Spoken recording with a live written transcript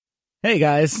Hey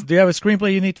guys, do you have a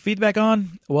screenplay you need feedback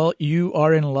on? Well, you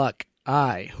are in luck.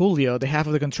 I, Julio, the half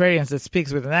of the Contrarians that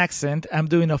speaks with an accent, I'm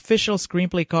doing official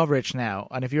screenplay coverage now,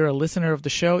 and if you're a listener of the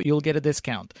show, you'll get a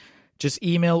discount. Just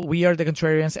email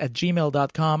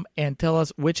wearethecontrarians@gmail.com and tell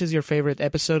us which is your favorite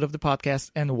episode of the podcast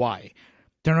and why.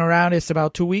 Turnaround is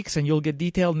about 2 weeks, and you'll get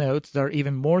detailed notes that are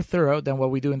even more thorough than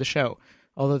what we do in the show,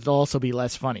 although it'll also be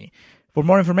less funny. For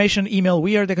more information, email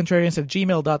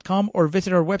wearethecontrarians@gmail.com or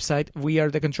visit our website,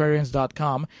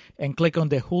 wearethecontrarians.com, and click on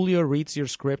the Julio Reads Your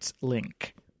Scripts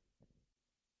link.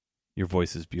 Your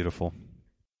voice is beautiful.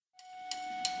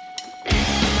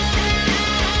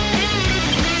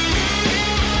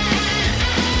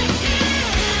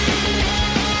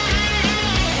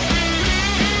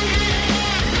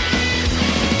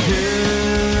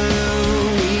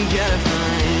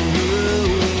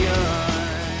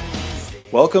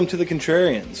 Welcome to The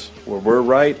Contrarians, where we're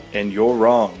right and you're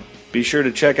wrong. Be sure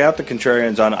to check out The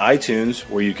Contrarians on iTunes,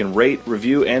 where you can rate,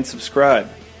 review, and subscribe.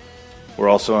 We're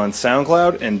also on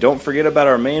SoundCloud, and don't forget about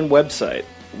our main website,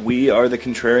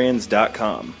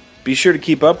 wearethecontrarians.com. Be sure to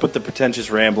keep up with the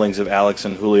pretentious ramblings of Alex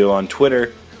and Julio on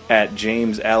Twitter,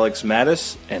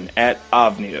 @JamesAlexMattis and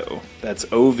 @Ovnio. That's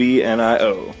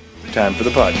OVNIO. Time for the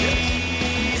podcast.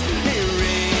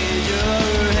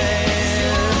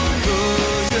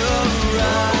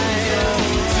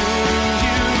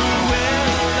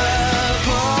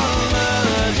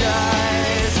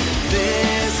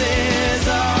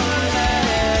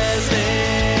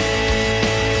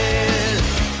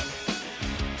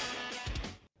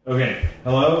 Okay,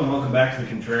 hello and welcome back to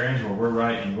The Contrarians, where we're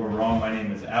right and you're wrong. My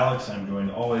name is Alex. I'm joined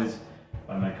always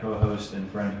by my co-host and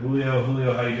friend Julio.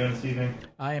 Julio, how are you doing this evening?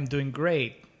 I am doing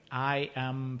great. I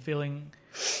am feeling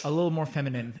a little more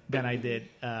feminine than I did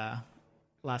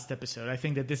last episode. I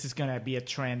think that this is going to be a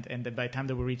trend, and that by the time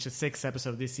that we reach the 6th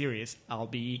episode of this series, I'll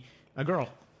be a girl.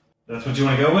 That's what you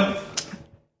want to go with?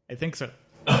 I think so.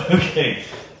 Okay,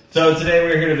 so today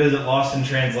we're here to visit Lost in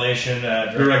Translation,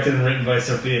 directed and written by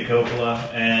Sofia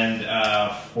Coppola, and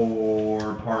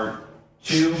for part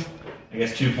 2, I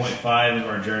guess 2.5 of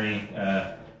our journey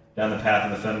down the path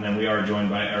of the feminine, we are joined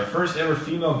by our first ever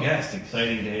female guest.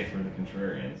 Exciting day for The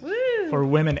Contrarians. Woo! For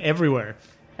women everywhere.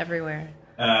 Everywhere.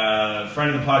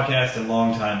 Friend of the podcast and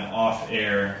longtime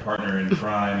off-air partner in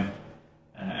crime,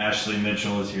 Ashley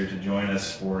Mitchell is here to join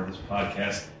us for this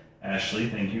podcast. Ashley,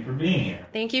 thank you for being here.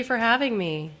 Thank you for having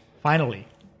me. Finally.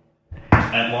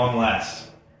 At long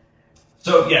last.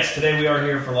 So, yes, today we are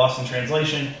here for Lost in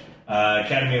Translation.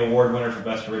 Academy Award winner for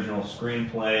Best Original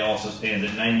Screenplay, also stands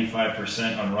at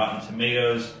 95% on Rotten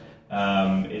Tomatoes.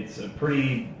 It's a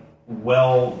pretty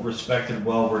well-respected,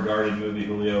 well-regarded movie,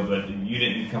 Julio, but you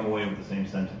didn't come away with the same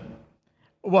sentiment.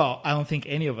 Well, I don't think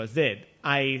any of us did.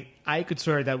 I could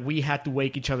swear that we had to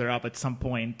wake each other up at some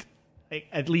point,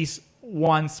 at least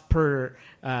once per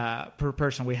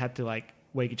person. We had to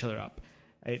wake each other up.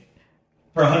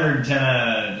 For a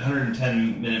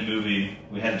 110-minute movie,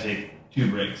 we had to take 2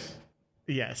 breaks.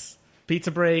 Yes,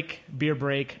 pizza break, beer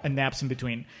break, and naps in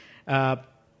between.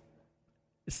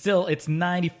 Still, it's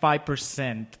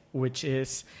 95%, which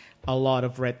is a lot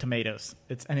of red tomatoes.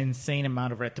 It's an insane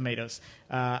amount of red tomatoes.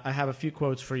 I have a few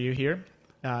quotes for you here,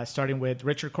 starting with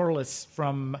Richard Corliss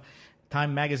from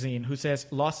Time magazine, who says,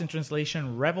 "Lost in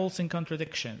Translation revels in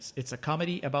contradictions. It's a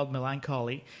comedy about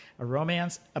melancholy, a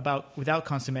romance without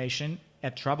consummation, a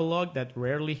travelogue that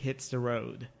rarely hits the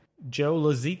road." Joe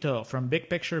Lozito from Big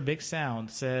Picture, Big Sound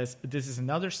says, "This is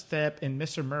another step in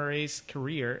Mr. Murray's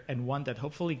career and one that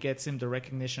hopefully gets him the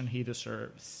recognition he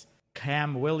deserves."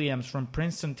 Cam Williams from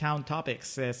Princeton Town Topics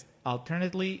says,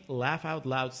 "Alternately, laugh out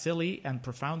loud silly and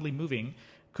profoundly moving.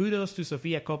 Kudos to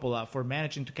Sofia Coppola for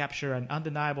managing to capture an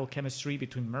undeniable chemistry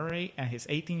between Murray and his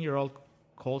 18-year-old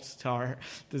co-star,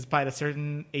 despite a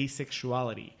certain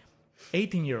asexuality."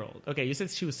 18-year-old. Okay, you said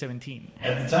she was 17.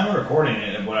 At the time of recording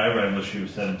it, what I read was she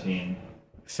was 17.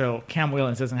 So Cam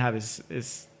Williams doesn't have his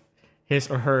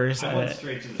or hers I went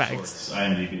straight to the facts. source,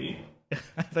 IMDb.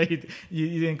 I thought you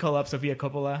didn't call up Sofia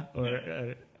Coppola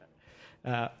or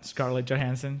Scarlett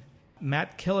Johansson.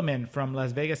 Matt Killiman from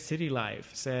Las Vegas City Life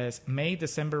says, "May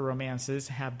December romances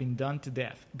have been done to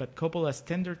death, but Coppola's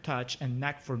tender touch and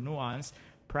knack for nuance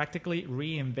practically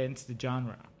reinvents the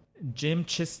genre." Jim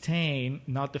Chastain,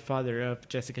 not the father of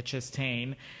Jessica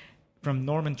Chastain, from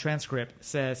Norman Transcript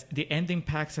says, "The ending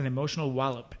packs an emotional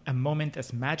wallop, a moment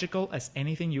as magical as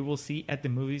anything you will see at the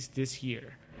movies this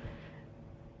year."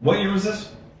 What year was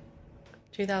this?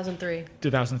 2003.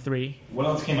 2003. What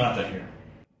else came out that year?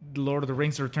 Lord of the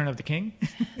Rings: The Return of the King.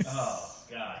 Oh,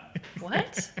 God.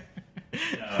 What?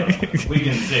 We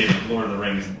can save Lord of the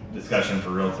Rings discussion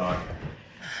for real talk.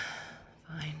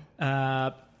 Fine.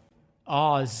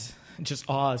 Oz, just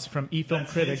Oz from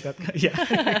eFilmCritic.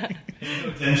 Yeah, Pay no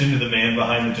attention to the man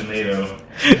behind the tomato.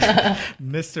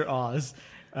 Mr. Oz.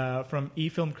 From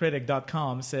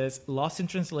eFilmCritic.com says, Lost in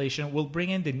Translation will bring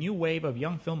in the new wave of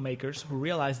young filmmakers who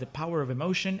realize the power of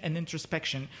emotion and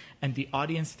introspection and the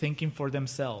audience thinking for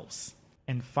themselves.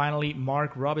 And finally,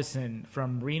 Mark Robinson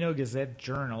from Reno Gazette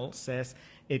Journal says,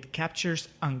 it captures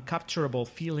uncapturable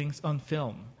feelings on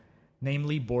film,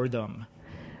 namely boredom.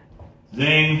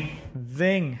 Zing.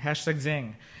 Zing. Hashtag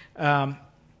zing.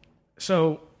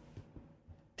 So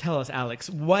tell us, Alex,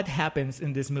 what happens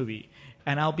in this movie?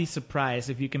 And I'll be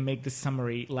surprised if you can make this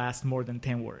summary last more than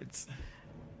 10 words.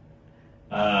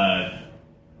 Now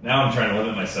I'm trying to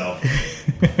limit myself.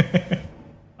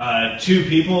 Two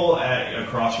people at a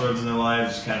crossroads in their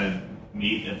lives kind of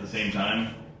meet at the same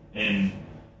time, and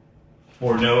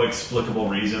for no explicable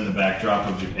reason, the backdrop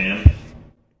of Japan.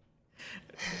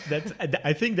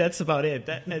 I think that's about it.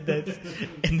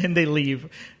 And then they leave.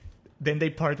 Then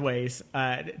they part ways.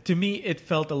 To me, it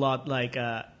felt a lot like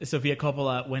Sofia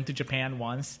Coppola went to Japan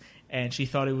once, and she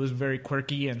thought it was very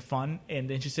quirky and fun. And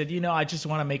then she said, I just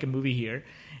want to make a movie here.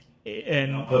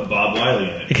 And I'll put Bob Wiley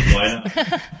in it. Why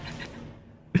not?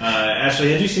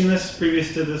 Ashley, had you seen this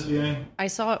previous to this viewing? I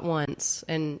saw it once,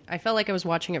 and I felt like I was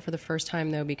watching it for the first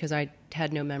time, though, because I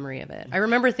had no memory of it. I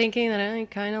remember thinking that I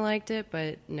kind of liked it,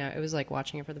 but no, it was like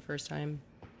watching it for the first time.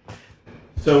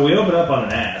 So we open up on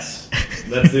an ass.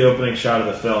 That's the opening shot of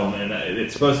the film, and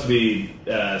it's supposed to be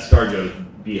ScarJo's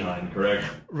behind, correct?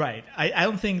 Right. I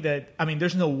don't think that... I mean,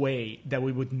 there's no way that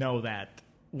we would know that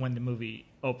when the movie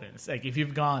opens. Like, if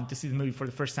you've gone to see the movie for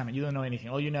the first time and you don't know anything,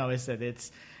 all you know is that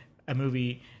it's a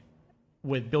movie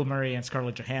with Bill Murray and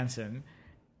Scarlett Johansson.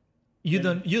 You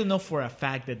don't know for a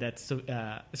fact that that's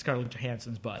Scarlett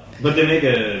Johansson's butt. But they make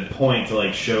a point to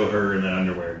like show her in that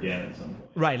underwear again at some point.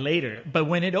 Right, later. But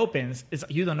when it opens,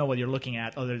 you don't know what you're looking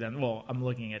at other than, well, I'm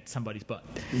looking at somebody's butt.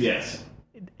 Yes.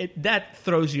 That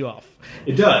throws you off.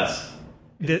 It does.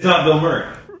 It's not Bill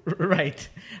Murray. Right.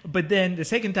 But then the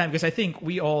second time, because I think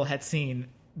we all had seen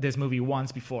this movie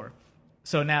once before.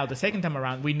 So now the second time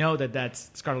around, we know that that's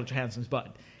Scarlett Johansson's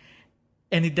butt.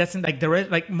 And it doesn't,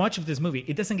 like much of this movie,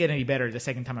 it doesn't get any better the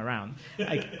second time around.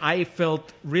 Like, I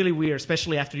felt really weird,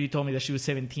 especially after you told me that she was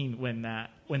 17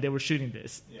 when they were shooting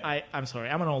this. Yeah. I'm sorry,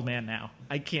 I'm an old man now.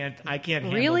 I can't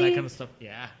handle really? that kind of stuff.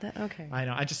 Yeah. Okay. I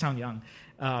know, I just sound young.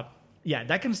 Yeah,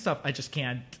 that kind of stuff, I just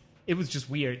can't. It was just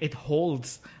weird. It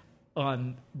holds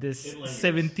on this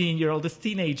 17-year-old, this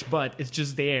teenage butt. It's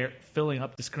just there, filling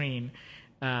up the screen.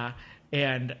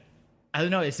 And I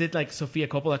don't know, is it like Sofia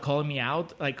Coppola calling me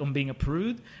out like on being a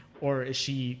prude, or is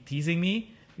she teasing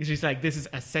me? She's like, this is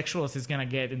as sexual as it's going to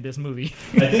get in this movie.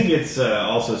 I think it's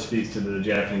also speaks to the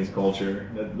Japanese culture.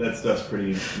 That stuff's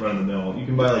pretty run-of-the-mill. You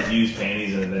can buy like used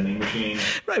panties in a vending machine.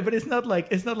 Right, but it's not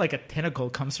like a tentacle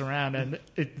comes around and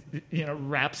it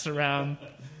wraps around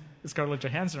Scarlett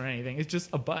Johansson or anything. It's just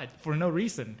a butt for no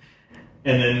reason.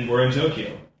 And then we're in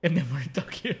Tokyo.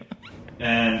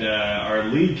 And our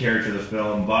lead character of the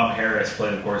film, Bob Harris,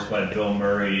 played, of course, by Bill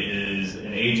Murray, is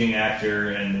an aging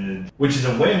actor, which is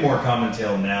a way more common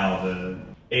tale now, the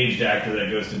aged actor that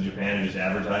goes to Japan and just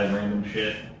advertise random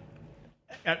shit.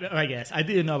 I guess. I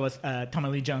didn't know about Tommy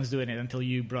Lee Jones doing it until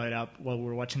you brought it up while we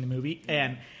were watching the movie.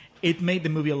 And it made the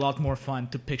movie a lot more fun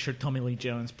to picture Tommy Lee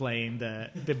Jones playing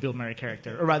the Bill Murray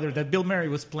character. Or rather, that Bill Murray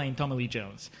was playing Tommy Lee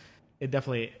Jones. It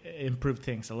definitely improved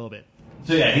things a little bit.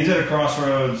 So yeah, he's at a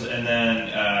crossroads, and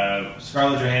then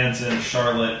Scarlett Johansson,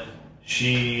 Charlotte,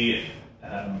 she,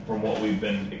 from what we've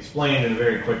been explained in a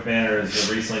very quick manner, is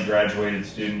a recently graduated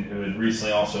student who had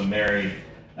recently also married.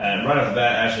 And right off the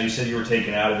bat, Ashley, you said you were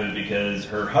taken out of it because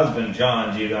her husband,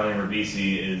 John Giovanni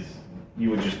Ribisi, is, you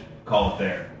would just call it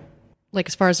there. Like,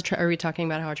 as far as, are we talking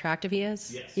about how attractive he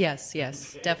is? Yes.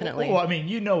 Yes, definitely. Well, I mean,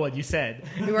 you know what you said.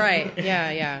 Right,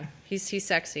 yeah. He's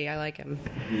sexy. I like him.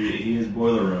 He is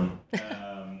boiler room.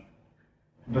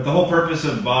 But the whole purpose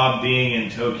of Bob being in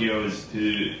Tokyo is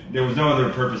there was no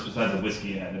other purpose besides the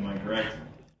whiskey ad, am I correct?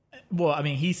 Well, I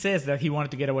mean, he says that he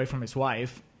wanted to get away from his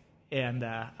wife. And,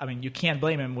 I mean, you can't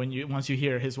blame him once you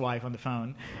hear his wife on the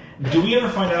phone. Do we ever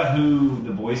find out who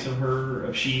the voice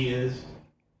of she is?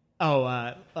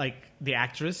 Oh, like the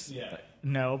actress? Yeah.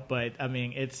 No, but, I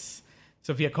mean, it's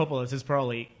Sofia Coppola. It's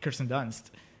probably Kirsten Dunst.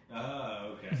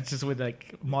 Oh, okay. It's just with,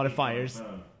 like, modifiers.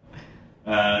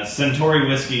 Centauri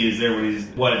whiskey is there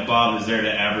what Bob is there to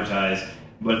advertise.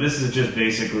 But this is just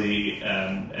basically,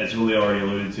 as Julio already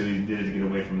alluded to, he did it to get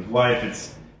away from his wife.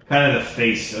 It's kind of the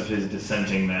face of his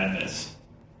dissenting madness.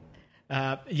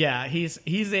 Yeah, he's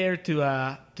there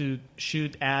to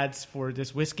shoot ads for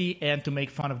this whiskey and to make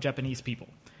fun of Japanese people.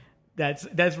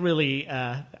 That's really,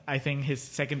 I think, his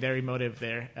secondary motive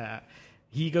there.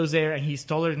 He goes there and he's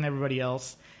taller than everybody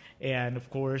else. And, of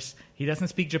course, he doesn't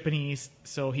speak Japanese,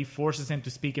 so he forces him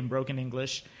to speak in broken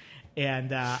English. And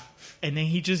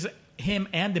then him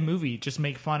and the movie just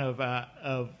make fun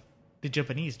of the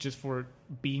Japanese just for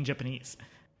being Japanese.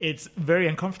 It's very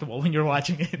uncomfortable when you're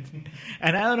watching it.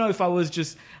 And I don't know if I was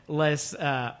just less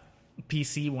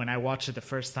PC when I watched it the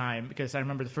first time, because I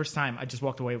remember the first time I just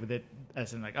walked away with it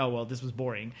as in like, oh, well, this was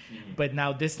boring. Mm-hmm. But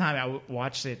now this time I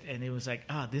watched it and it was like,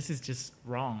 this is just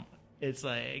wrong. It's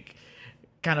like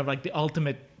kind of like the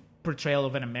ultimate portrayal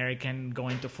of an American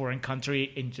going to a foreign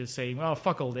country and just saying, well,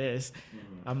 fuck all this.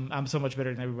 Mm-hmm. I'm so much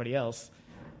better than everybody else.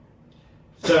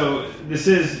 So this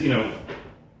is,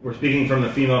 we're speaking from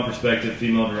the female perspective,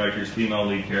 female directors, female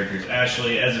lead characters.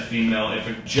 Ashley, as a female,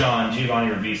 if Giovanni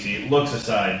Ribisi, looks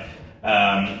aside,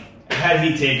 had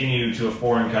he taken you to a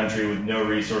foreign country with no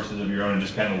resources of your own and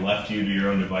just kind of left you to your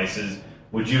own devices,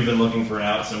 would you have been looking for an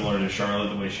out similar to Charlotte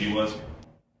the way she was?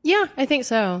 Yeah, I think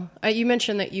so. You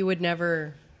mentioned that you would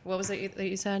never... What was it that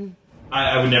you said?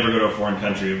 I would never go to a foreign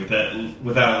country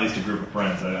without at least a group of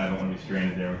friends. I don't want to be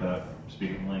stranded there without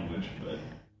speaking the language. But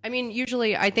I mean,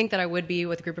 usually I think that I would be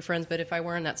with a group of friends, but if I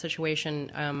were in that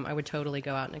situation, I would totally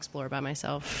go out and explore by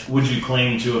myself. Would you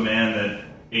cling to a man that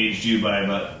aged you by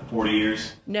about 40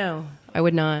 years? No, I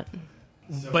would not.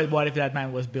 But what if that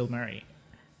man was Bill Murray?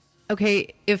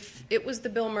 Okay, if it was the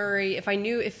Bill Murray, if I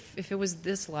knew if it was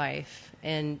this life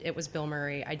and it was Bill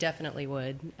Murray, I definitely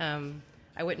would.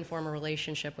 I wouldn't form a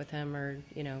relationship with him or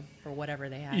whatever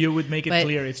they had. You would make it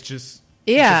clear it's just...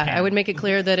 Yeah, I would make it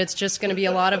clear that it's just going to be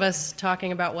a lot of us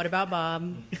talking about what about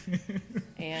Bob,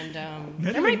 and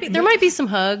there might be some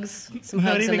hugs,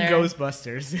 not in even there.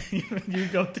 Ghostbusters. You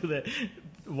go to the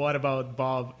what about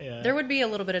Bob? There would be a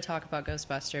little bit of talk about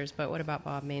Ghostbusters, but what about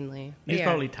Bob mainly? He's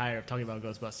probably tired of talking about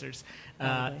Ghostbusters.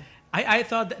 I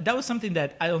thought that was something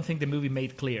that I don't think the movie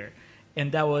made clear,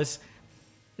 and that was,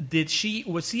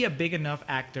 was he a big enough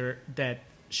actor that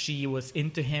she was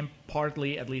into him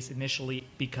partly, at least initially,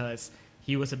 because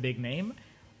he was a big name,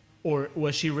 or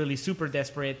was she really super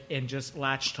desperate and just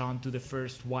latched on to the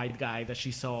first white guy that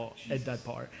she saw at that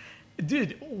bar?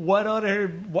 Dude,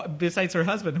 besides her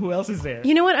husband, who else is there?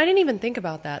 You know what? I didn't even think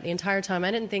about that the entire time.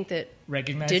 I didn't think that...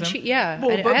 Recognize him? Did she? Yeah.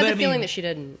 Well, I had the feeling that she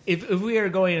didn't. If we are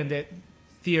going in the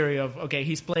theory of, okay,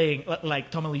 he's playing like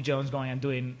Tommy Lee Jones going and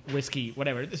doing whiskey,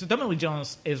 whatever. So Tommy Lee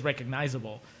Jones is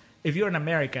recognizable. If you're an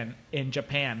American in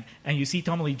Japan and you see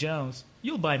Tommy Lee Jones,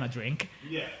 you'll buy him a drink.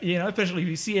 Yeah. Especially if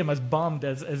you see him as bummed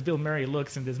as Bill Murray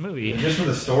looks in this movie. Yeah, just for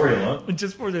the story alone.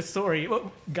 Just for the story.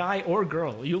 Well, guy or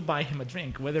girl, you'll buy him a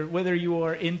drink. Whether you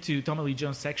are into Tommy Lee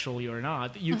Jones sexually or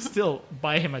not, you'd still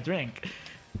buy him a drink.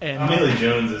 And Tommy Lee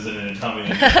Jones isn't in a Tommy Lee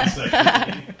Jones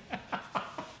sexually.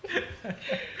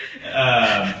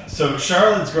 So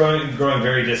Charlotte's growing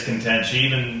very discontent. She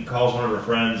even calls one of her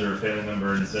friends or a family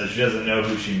member and says she doesn't know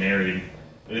who she married.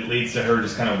 It leads to her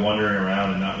just kind of wandering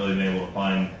around and not really being able to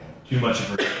find too much of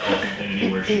herself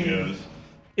anywhere she goes.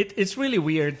 It's really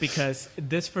weird because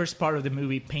this first part of the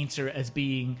movie paints her as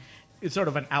being sort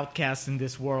of an outcast in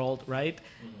this world, right?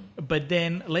 Mm-hmm. But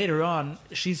then later on,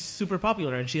 she's super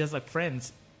popular and she has like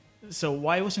friends. So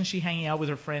why wasn't she hanging out with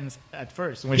her friends at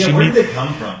first? Where did they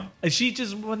come from?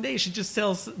 One day she just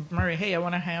tells Murray, "Hey, I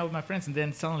want to hang out with my friends," and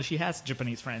then suddenly she has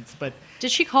Japanese friends. But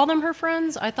did she call them her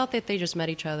friends? I thought that they just met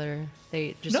each other.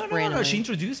 They just no. She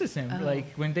introduces him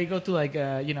like when they go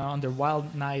to on their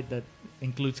wild night that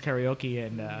includes karaoke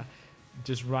and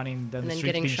just running down the street,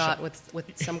 and then getting shot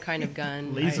with some kind of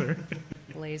gun. Laser.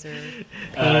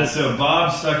 So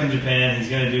Bob's stuck in Japan. He's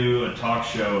going to do a talk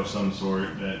show of some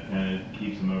sort that kind of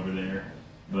keeps him over there.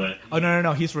 But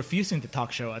no, he's refusing the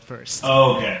talk show at first.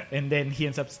 Oh, okay. And then he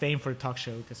ends up staying for the talk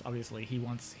show because obviously he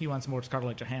wants more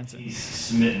Scarlett Johansson. He's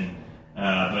smitten.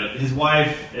 But his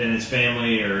wife and his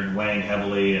family are weighing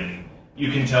heavily, and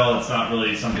you can tell it's not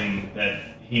really something that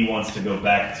he wants to go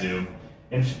back to.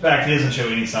 In fact, he doesn't show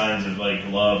any signs of like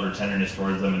love or tenderness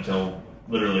towards them until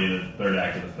literally the third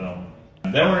act of the film.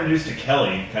 Then we're introduced to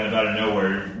Kelly, kind of out of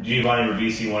nowhere. Giovanni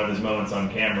Ribisi, one of his moments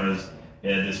on camera, is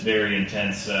this very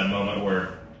intense moment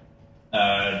where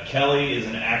Kelly is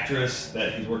an actress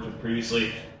that he's worked with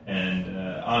previously, and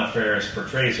Anna Faris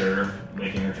portrays her,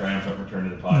 making her triumphant return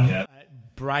to the podcast.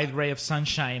 Bright ray of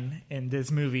sunshine in this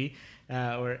movie,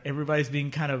 where everybody's being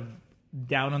kind of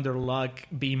down on their luck,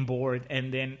 being bored,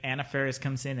 and then Anna Faris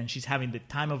comes in and she's having the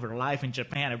time of her life in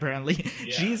Japan, apparently.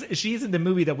 Yeah. She's in the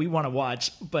movie that we want to watch,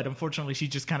 but unfortunately she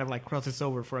just kind of like crosses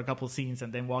over for a couple scenes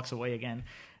and then walks away again.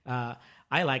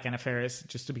 I like Anna Faris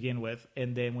just to begin with,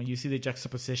 and then when you see the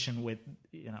juxtaposition with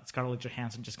Scarlett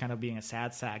Johansson just kind of being a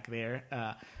sad sack there,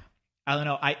 I don't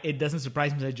know. It doesn't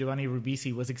surprise me that Giovanni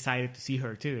Ribisi was excited to see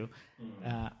her too.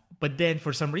 But then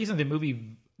for some reason the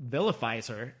movie vilifies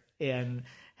her and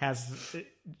has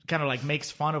kind of like makes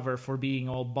fun of her for being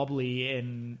all bubbly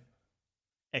and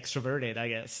extroverted, I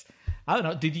guess. I don't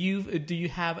know. Do you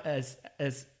have as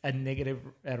a negative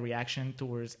reaction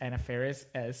towards Anna Faris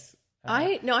as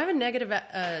I have a negative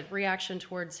reaction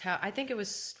towards how I think it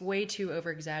was way too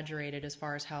over exaggerated as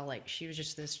far as how like she was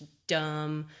just this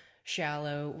dumb,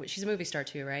 shallow. She's a movie star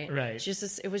too, right? Right. It's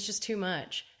just it was just too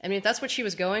much. I mean, if that's what she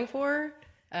was going for,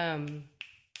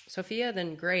 Sofia,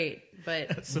 then great.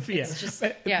 But Sophia, it's just,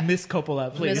 yeah, Miss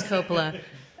Coppola, please. Miss Coppola,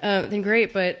 then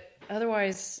great. But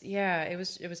otherwise, yeah, it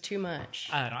was too much.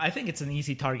 I don't know. I think it's an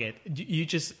easy target. You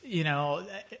just,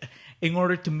 in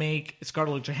order to make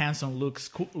Scarlett Johansson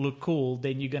look cool,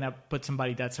 then you're gonna put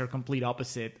somebody that's her complete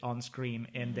opposite on screen,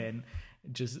 and then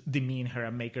just demean her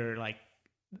and make her like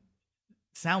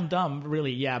sound dumb.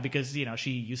 Really, yeah, because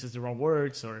she uses the wrong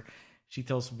words or she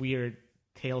tells weird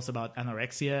tales about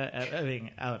anorexia. I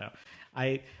mean, I don't know.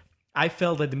 I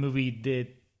felt that the movie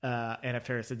did Anna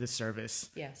Faris a disservice.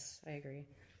 Yes, I agree.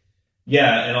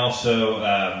 Yeah, and also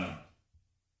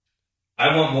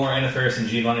I want more Anna Faris and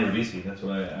Giovanni Ribisi. That's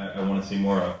what I want to see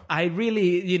more of. I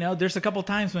really, there's a couple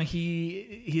times when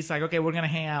he's like, okay, we're going to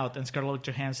hang out. And Scarlett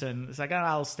Johansson is like,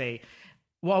 I'll stay.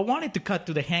 Well, I wanted to cut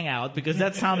to the hangout because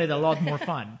that sounded a lot more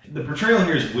fun. The portrayal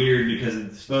here is weird because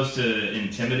it's supposed to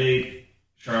intimidate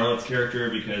Charlotte's character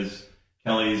because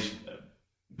Kelly's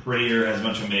prettier, has a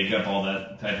bunch of makeup, all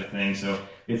that type of thing. So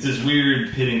it's this weird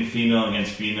pitting female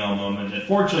against female moment that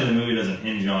fortunately the movie doesn't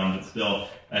hinge on, but still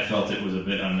I felt it was a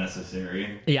bit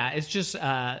unnecessary. Yeah, it's just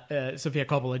Sofia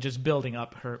Coppola just building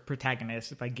up her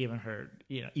protagonist by giving her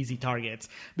easy targets.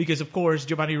 Because of course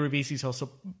Giovanni Ribisi is also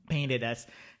painted as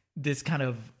this kind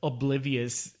of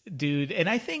oblivious dude, and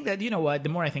I think that the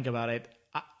more I think about it,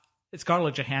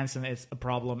 Scarlett Johansson is a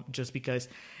problem just because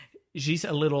she's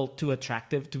a little too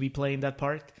attractive to be playing that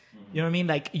part. You know what I mean?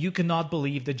 Like, you cannot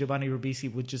believe that Giovanni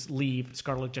Ribisi would just leave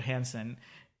Scarlett Johansson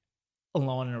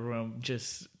alone in a room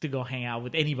just to go hang out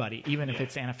with anybody, even if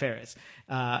it's Anna Faris.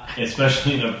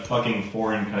 Especially in a fucking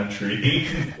foreign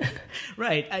country.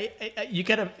 Right. You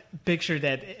gotta picture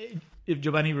that if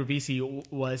Giovanni Ribisi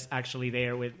was actually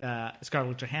there with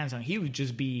Scarlett Johansson, he would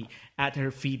just be at her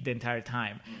feet the entire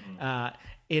time.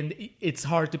 And it's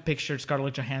hard to picture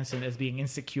Scarlett Johansson as being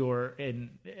insecure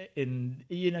in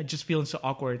just feeling so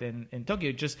awkward in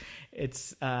Tokyo.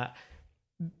 I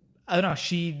don't know.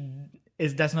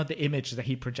 That's not the image that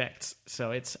he projects.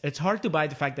 So it's hard to buy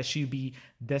the fact that she'd be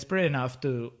desperate enough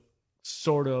to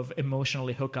sort of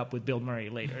emotionally hook up with Bill Murray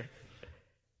later.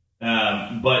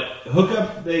 But hook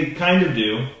up, they kind of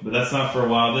do, but that's not for a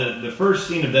while. The first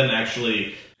scene of them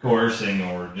actually coercing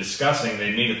or discussing,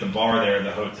 they meet at the bar there at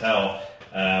the hotel.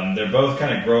 They're both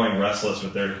kind of growing restless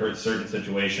with their certain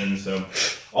situations, so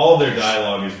all of their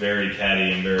dialogue is very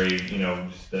catty and very,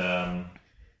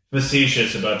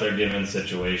 facetious about their given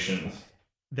situations.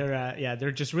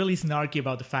 They're just really snarky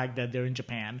about the fact that they're in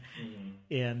Japan,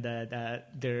 and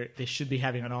that they should be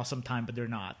having an awesome time, but they're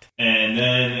not. And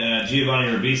then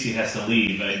Giovanni Ribisi has to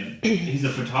leave. He's a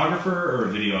photographer or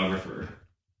a videographer?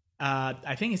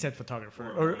 I think he said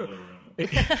photographer.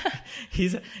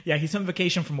 He's on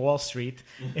vacation from Wall Street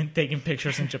and taking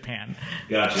pictures in Japan.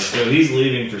 Gotcha. So he's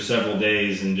leaving for several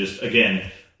days and just, again,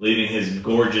 leaving his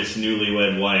gorgeous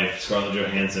newlywed wife, Scarlett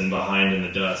Johansson, behind in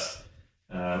the dust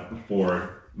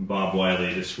for Bob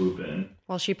Wiley to swoop in.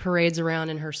 While she parades around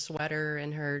in her sweater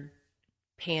and her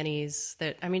panties,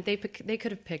 they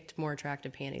could have picked more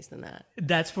attractive panties than that.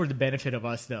 That's for the benefit of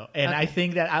us, though. And okay. I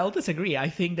think that I'll disagree. I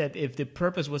think that if the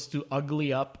purpose was to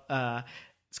ugly up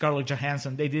Scarlett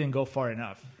Johansson, they didn't go far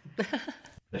enough.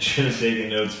 They should have taken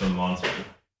notes from Monster.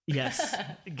 Yes.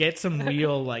 Get some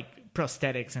real,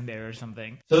 prosthetics in there or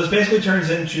something. So this basically turns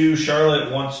into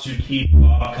Charlotte wants to keep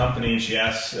Bob company, and she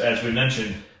asks, as we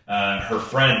mentioned, her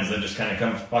friends that just kind of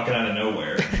come fucking out of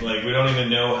nowhere. We don't even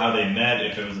know how they met,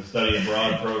 if it was a study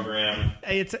abroad program.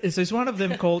 It's one of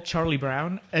them called Charlie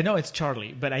Brown. No, it's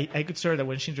Charlie, but I could swear that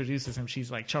when she introduces him,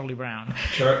 she's like, Charlie Brown.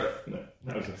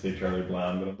 No, I was going to say Charlie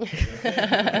Brown, but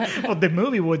well, the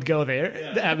movie would go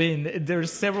there. Yeah. I mean,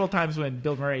 there's several times when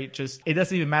Bill Murray it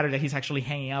doesn't even matter that he's actually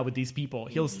hanging out with these people.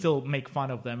 He'll still make fun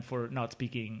of them for not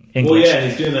speaking English. Well, yeah,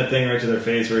 he's doing that thing right to their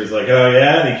face where he's like, oh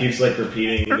yeah, and he keeps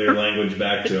repeating their language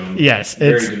back to them. Yes.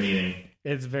 Very demeaning.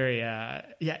 It's very,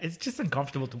 it's just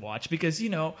uncomfortable to watch because,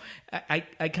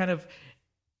 I kind of,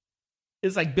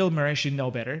 it's like Bill Murray should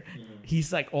know better. Mm-hmm.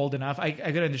 He's old enough. I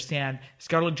could understand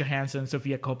Scarlett Johansson,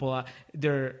 Sofia Coppola.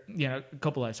 They're,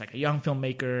 Coppola is a young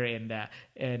filmmaker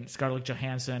and Scarlett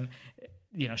Johansson,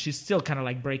 she's still kind of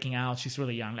like breaking out. She's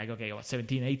really young, like, okay,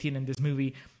 17, 18 in this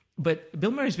movie. But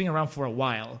Bill Murray's been around for a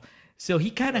while. So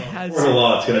he kind of has... For a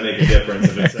law, it's going to make a difference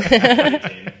if it's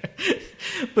 17,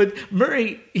 18. But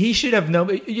Murray, he should have known,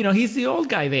 he's the old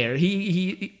guy there.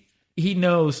 He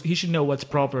knows, he should know what's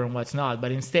proper and what's not.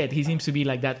 But instead, he seems to be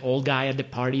like that old guy at the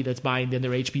party that's buying the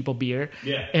underage people beer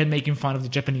and making fun of the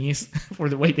Japanese for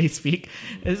the way they speak.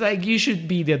 It's like, you should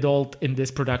be the adult in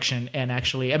this production. And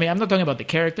actually, I mean, I'm not talking about the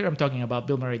character. I'm talking about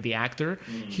Bill Murray, the actor.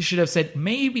 He should have said,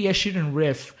 maybe I shouldn't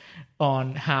riff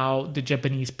on how the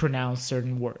Japanese pronounce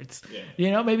certain words.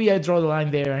 Maybe I draw the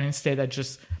line there, and instead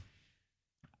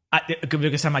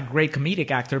because I'm a great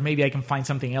comedic actor, maybe I can find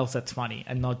something else that's funny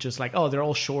and not just like, oh, they're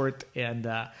all short. And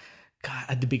God,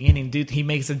 at the beginning, dude, he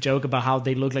makes a joke about how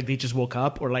they look like they just woke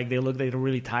up, or like they look like they're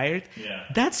really tired. Yeah,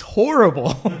 that's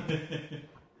horrible.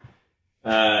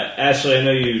 Ashley, I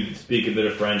know you speak a bit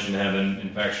of French and have an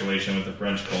infatuation with the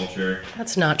French culture.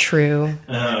 That's not true.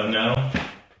 Oh, no?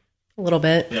 A little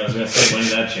bit. Yeah, I was going to say, when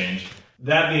did that change?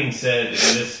 That being said, in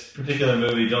this particular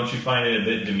movie, don't you find it a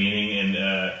bit demeaning and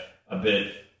a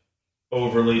bit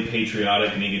overly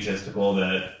patriotic and egotistical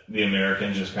that the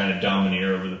Americans just kind of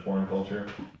domineer over the foreign culture?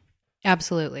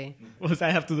 Absolutely. What does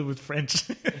that have to do with French?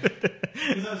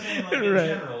 Because I'm saying, like, in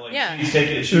general, like, yeah.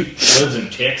 she lives in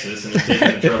Texas and is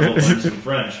taking the trouble to learn some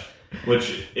French,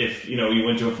 which, if, you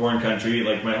went to a foreign country,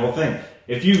 like my whole thing,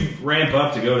 if you ramp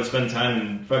up to go to spend time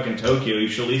in fucking Tokyo, you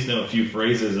should at least know a few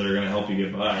phrases that are going to help you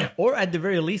get by. Or at the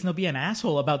very least, not be an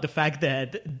asshole about the fact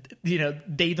that,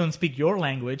 they don't speak your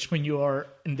language when you are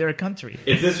in their country.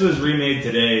 If this was remade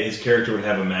today, his character would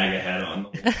have a MAGA hat on.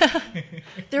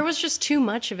 There was just too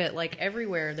much of it. Like,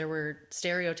 everywhere there were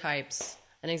stereotypes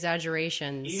and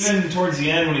exaggerations. Even towards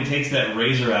the end, when he takes that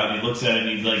razor out, and he looks at it,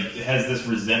 and he has this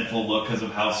resentful look because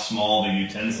of how small the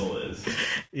utensil is.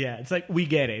 Yeah, it's like, we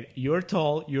get it. You're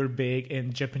tall, you're big,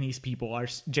 and Japanese people are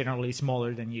generally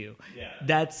smaller than you. Yeah,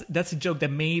 that's a joke that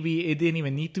maybe it didn't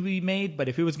even need to be made, but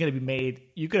if it was going to be made,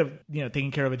 you could have taken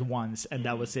care of it once, and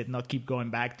that was it. Not keep going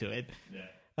back to it.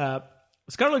 Yeah.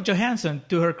 Scarlett Johansson,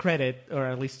 to her credit, or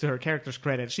at least to her character's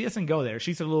credit, she doesn't go there.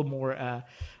 She's a little more,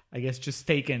 I guess, just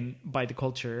taken by the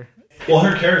culture. Well,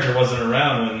 her character wasn't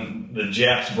around when the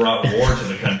Japs brought war to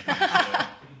the country.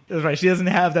 That's right. She doesn't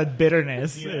have that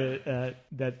bitterness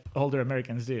that older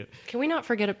Americans do. Can we not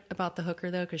forget about the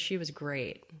hooker, though? Because she was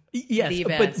great.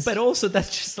 Yes, but also that's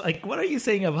just like, what are you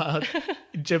saying about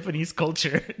Japanese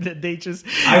culture? That they just...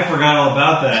 I forgot all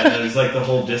about that. There's like the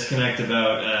whole disconnect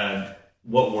about...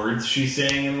 what words she's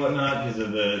saying and whatnot because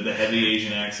of the heavy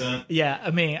Asian accent. Yeah, I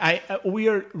mean, we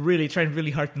are really trying really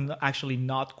hard to actually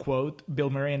not quote Bill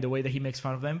Murray in the way that he makes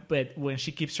fun of them, but when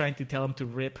she keeps trying to tell him to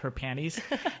rip her panties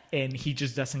and he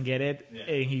just doesn't get it,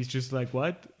 and he's just like,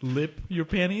 what? Lip your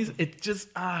panties? It's just,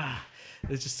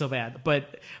 it's just so bad.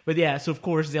 But yeah, so of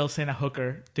course they'll send a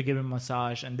hooker to give him a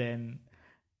massage and then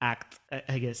act,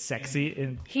 I guess,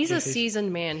 sexy. He's a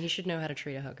seasoned man. He should know how to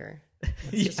treat a hooker.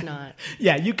 It's just not.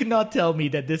 Yeah, you cannot tell me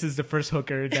that this is the first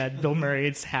hooker that Bill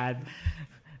Murray's had,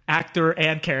 actor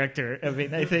and character. I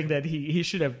mean, I think that he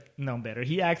should have known better.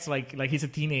 He acts like he's a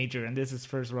teenager, and this is his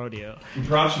first rodeo. And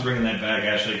props for bringing that back,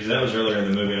 Ashley, because that was earlier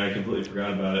in the movie, and I completely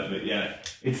forgot about it. But yeah,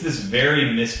 it's this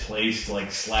very misplaced,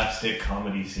 like, slapstick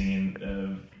comedy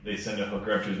scene. They send a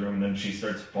hooker up to his room, and then she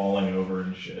starts falling over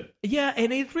and shit. Yeah,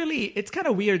 and it's kind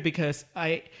of weird because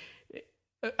I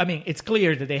mean, it's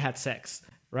clear that they had sex.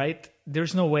 Right?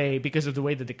 There's no way, because of the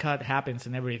way that the cut happens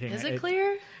and everything. Is it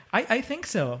clear? I think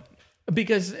so.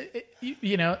 Because,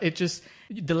 it just...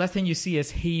 The last thing you see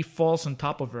is he falls on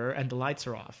top of her and the lights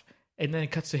are off. And then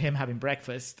it cuts to him having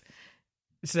breakfast.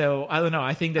 So, I don't know.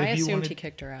 I think that I assumed he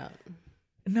kicked her out.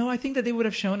 No, I think that they would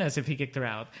have shown us if he kicked her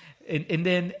out. And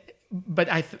then...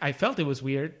 But I felt it was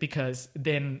weird because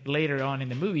then later on in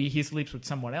the movie, he sleeps with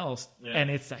someone else. Yeah. And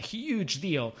it's a huge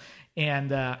deal.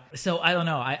 And so I don't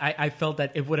know. I felt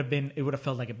that it would have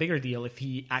felt like a bigger deal if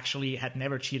he actually had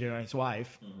never cheated on his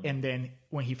wife, and then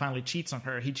when he finally cheats on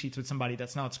her, he cheats with somebody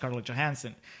that's not Scarlett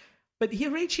Johansson. But he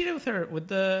already cheated with her with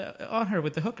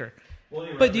the hooker. Well,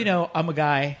 but I'm a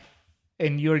guy,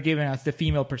 and you're giving us the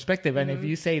female perspective, and if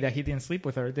you say that he didn't sleep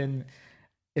with her, then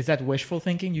is that wishful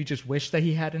thinking? You just wish that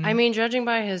he hadn't? I mean, judging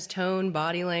by his tone,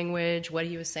 body language, what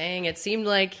he was saying, it seemed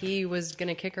like he was going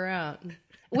to kick her out.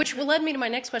 Which led me to my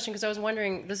next question, because I was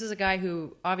wondering, this is a guy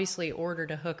who obviously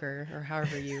ordered a hooker, or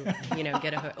however you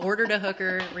get ordered a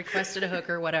hooker, requested a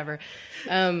hooker, whatever.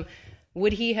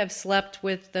 Would he have slept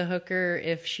with the hooker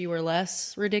if she were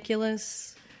less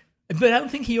ridiculous? But I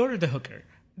don't think he ordered the hooker.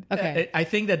 Okay. I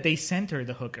think that they sent him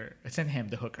the hooker.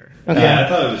 Yeah, I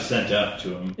thought it was sent up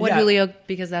to him. What, Yeah. Julio?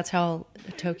 Because that's how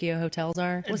Tokyo hotels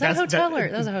are. Was that a hotel or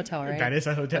that was a hotel, right? That is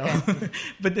a hotel.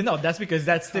 But no, that's because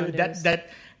that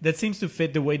seems to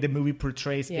fit the way the movie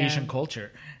portrays Yeah. Asian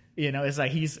culture. You know, it's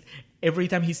like every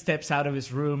time he steps out of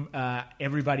his room,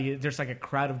 there's like a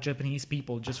crowd of Japanese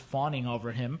people just fawning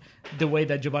over him, the way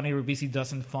that Giovanni Ribisi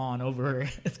doesn't fawn over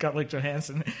Scarlett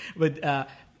Johansson. But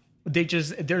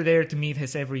they're there to meet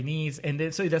his every needs, and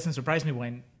then, so it doesn't surprise me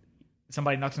when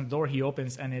somebody knocks on the door, he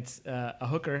opens, and it's a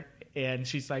hooker, and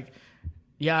she's like,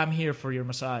 "Yeah, I'm here for your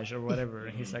massage," or whatever.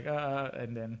 And he's like,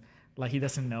 and then like he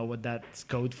doesn't know what that's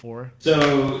code for.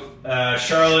 So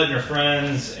Charlotte and her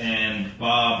friends and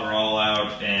Bob are all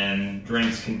out, and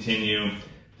drinks continue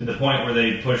to the point where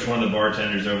they push one of the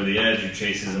bartenders over the edge, who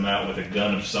chases him out with a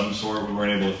gun of some sort. We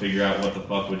weren't able to figure out what the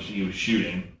fuck he was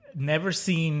shooting. Never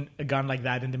seen a gun like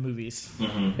that in the movies.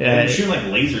 Mm-hmm. They were shooting like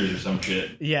lasers or some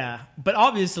shit. Yeah, but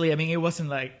obviously, I mean, it wasn't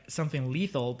like something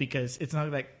lethal because it's not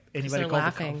like anybody They're called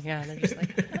laughing. the cops. Yeah, they're just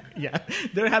like. Yeah,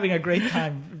 they're having a great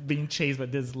time being chased by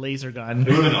this laser gun. It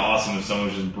would have been awesome if someone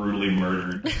was just brutally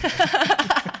murdered.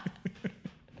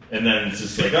 And then it's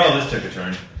just like, oh, this took a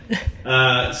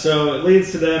turn. So it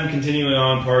leads to them continuing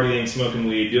on, partying, smoking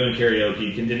weed, doing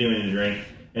karaoke, continuing to drink.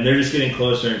 And they're just getting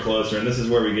closer and closer. And this is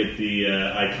where we get the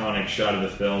iconic shot of the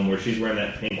film where she's wearing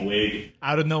that pink wig.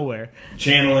 Out of nowhere.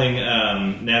 Channeling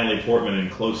Natalie Portman in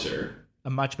Closer. A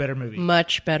much better movie.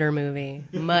 Much better movie.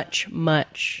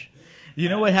 Much. You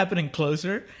know what happened in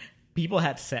Closer? People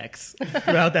had sex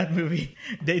throughout that movie.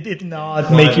 They did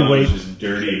not make you wait. Was just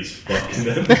dirty as fuck in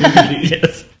that movie.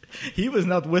 Yes. He was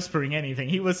not whispering anything.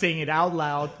 He was saying it out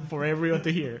loud for everyone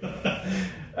to hear.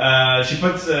 She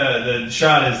puts the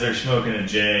shot is they're smoking a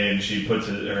J, and she puts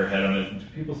her head on it. Do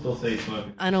people still say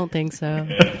smoking? I don't think so.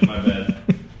 Yeah, my bad.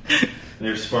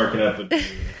 They're sparking up.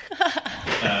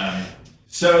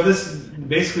 So this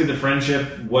basically the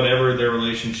friendship, whatever their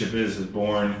relationship is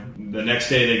born. The next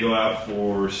day they go out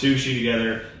for sushi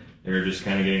together. They're just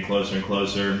kind of getting closer and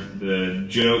closer. The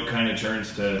joke kind of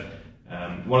turns to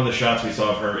one of the shots we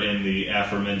saw of her in the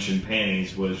aforementioned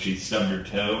panties was she stubbed her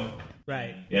toe.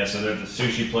 Right. Yeah, so they're at the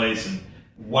sushi place, and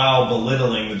while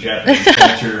belittling the Japanese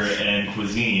culture and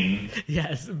cuisine.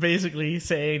 Yes, basically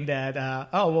saying that,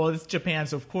 it's Japan,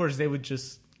 so of course they would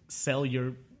just sell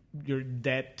your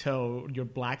dead toe, your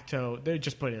black toe. They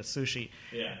just put it as sushi.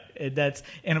 Yeah.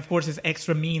 And of course it's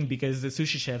extra mean because the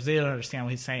sushi chefs, they don't understand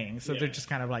what he's saying, so Yeah. they're just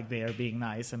kind of like there being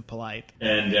nice and polite.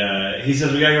 And he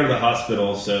says, we gotta go to the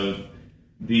hospital, so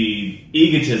the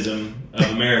egotism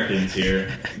of Americans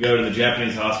here go to the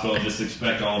Japanese hospital and just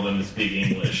expect all of them to speak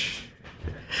English.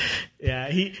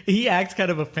 Yeah, he acts kind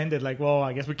of offended, like, well,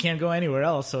 I guess we can't go anywhere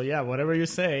else, so yeah, whatever you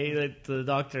say. Like, the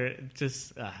doctor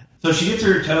just... So she gets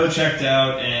her toe checked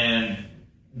out, and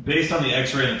based on the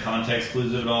x-ray and the context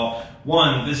clues of it all,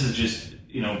 one, this is just,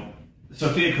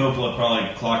 Sofia Coppola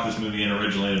probably clocked this movie in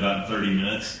originally in about 30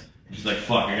 minutes. She's like,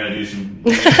 fuck, I gotta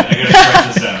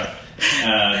stretch this out.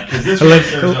 Because this really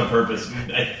serves no purpose.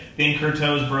 I think her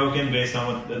toe's broken based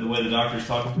on the way the doctor's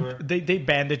talking to her. They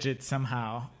bandage it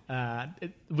somehow.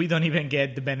 We don't even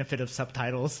get the benefit of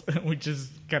subtitles. We just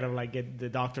kind of like get the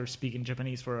doctor speaking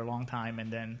Japanese for a long time,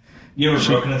 and then... You ever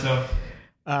broken a toe?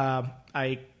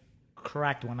 I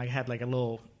cracked one. I had like a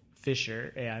little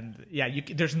fissure, and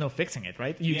there's no fixing it,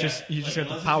 right? You just have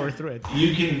to power through it.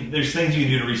 There's things you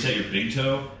can do to reset your big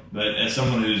toe, but as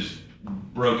someone who's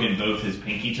broken both his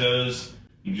pinky toes,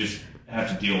 you just have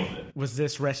to deal with it. Was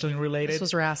this wrestling related? This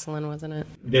was wrestling, wasn't it?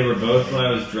 They were both when I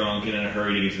was drunk and in a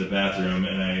hurry to get to the bathroom,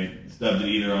 and I stubbed it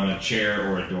either on a chair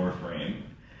or a door frame.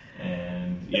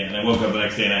 And I woke up the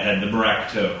next day and I had the brack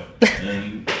toe.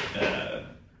 And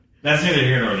that's neither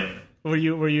here nor there.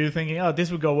 Were you thinking, oh,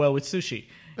 this would go well with sushi?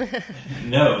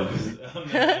 No, because I'm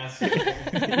not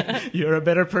asking. You're a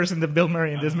better person than Bill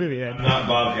Murray in this movie. Then. I'm not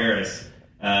Bob Harris.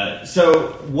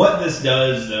 So what this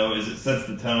does, though, is it sets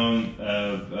the tone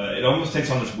of... it almost takes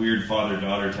on this weird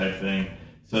father-daughter type thing.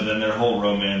 So then their whole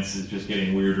romance is just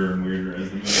getting weirder and weirder as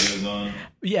the movie goes on.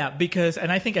 Yeah, because,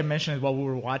 and I think I mentioned it while we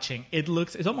were watching, it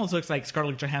almost looks like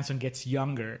Scarlett Johansson gets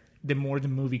younger the more the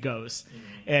movie goes.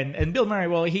 Mm-hmm. And Bill Murray,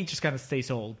 well, he just kind of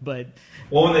stays old, but...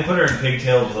 Well, when they put her in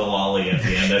pigtails with a lolly at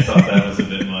the end, I thought that was a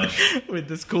bit much. With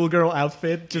the schoolgirl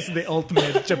outfit, just the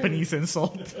ultimate Japanese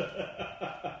insult.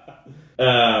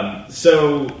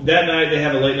 So that night they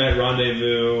have a late night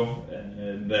rendezvous.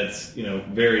 That's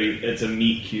it's a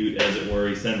meet cute, as it were.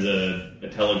 He sends a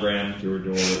telegram to her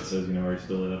door that says, are you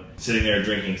still sitting there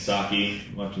drinking sake,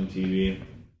 watching TV?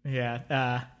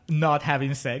 Yeah, not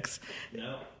having sex.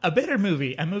 No. A better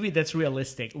movie, a movie that's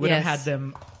realistic, would have had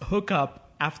them hook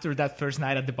up after that first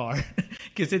night at the bar,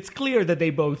 because it's clear that they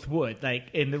both would. Like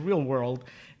in the real world,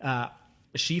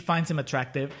 she finds him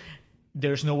attractive.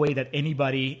 There's no way that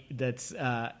anybody that's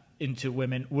into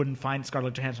women wouldn't find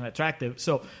Scarlett Johansson attractive.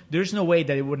 So there's no way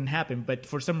that it wouldn't happen. But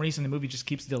for some reason, the movie just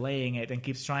keeps delaying it and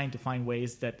keeps trying to find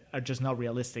ways that are just not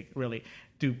realistic, really,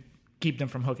 to keep them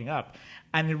from hooking up.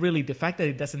 And it really, the fact that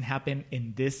it doesn't happen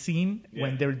in this scene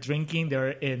when they're drinking,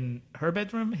 they're in her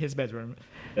bedroom, his bedroom.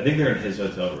 I think they're in his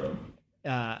hotel room.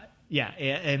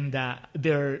 And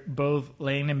they're both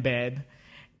laying in bed.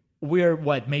 We're,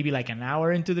 maybe like an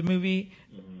hour into the movie,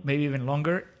 maybe even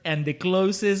longer. And the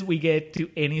closest we get to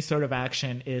any sort of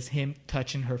action is him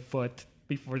touching her foot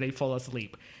before they fall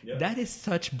asleep. Yep. That is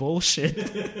such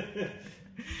bullshit.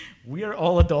 We are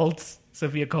all adults,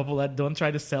 Sofia Coppola. Don't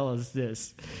try to sell us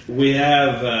this. We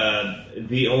have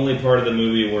the only part of the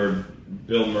movie where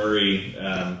Bill Murray,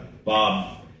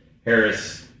 Bob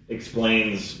Harris,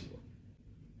 explains,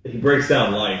 he breaks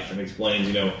down life and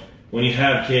explains, when you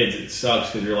have kids, it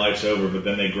sucks because your life's over, but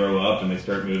then they grow up and they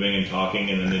start moving and talking,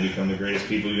 and then they become the greatest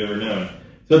people you've ever known.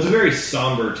 So it's a very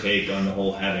somber take on the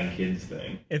whole having kids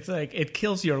thing. It's like, it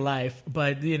kills your life,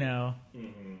 but,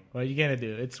 what are you going to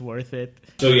do? It's worth it.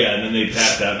 So yeah, and then they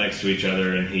pass out next to each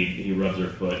other, and he rubs her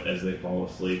foot as they fall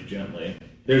asleep gently.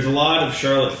 There's a lot of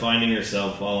Charlotte finding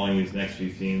herself following these next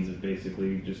few scenes. Is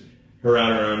basically just her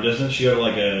out on her own. Doesn't she go to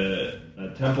like a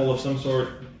temple of some sort?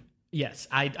 Yes,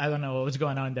 I don't know what was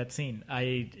going on in that scene.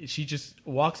 She just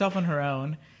walks off on her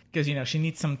own because she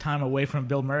needs some time away from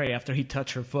Bill Murray after he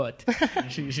touched her foot.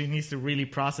 she needs to really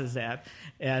process that,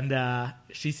 and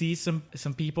she sees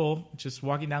some people just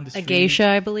walking down the street. A geisha,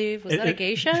 I believe. Was that a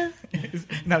geisha?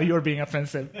 No, you're being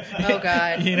offensive. Oh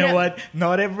God! You know what?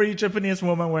 Not every Japanese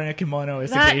woman wearing a kimono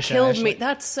is a geisha. That killed actually. me.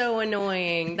 That's so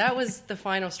annoying. That was the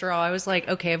final straw. I was like,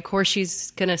 okay, of course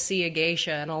she's gonna see a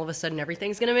geisha, and all of a sudden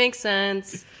everything's gonna make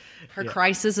sense. Her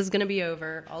crisis is going to be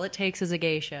over. All it takes is a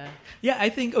geisha. Yeah, I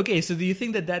think, okay, so do you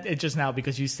think that it just now,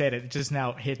 because you said it just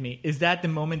now hit me, is that the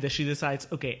moment that she decides,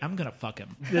 okay, I'm going to fuck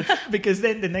him? Because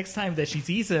then the next time that she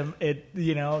sees him,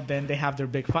 then they have their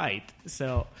big fight.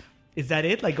 So is that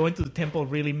it? Like going to the temple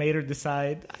really made her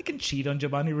decide, I can cheat on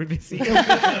Giovanni Ribisi.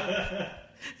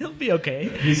 He'll be okay.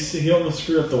 He almost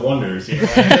screwed up the wonders,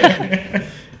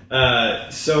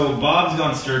 So Bob's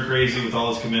gone stir crazy with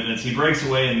all his commitments. He breaks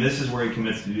away, and this is where he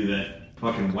commits to do that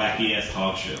fucking wacky ass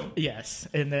talk show. Yes,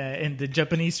 in the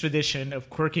Japanese tradition of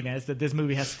quirkiness that this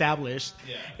movie has established,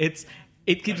 it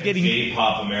keeps like getting gay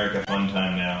pop America fun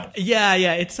time now. Yeah,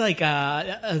 it's like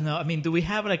I don't know. I mean, do we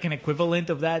have like an equivalent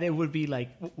of that? It would be like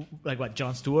what,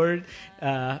 Jon Stewart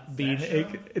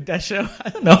being that show. I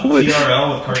don't know.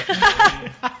 TRL with Carson.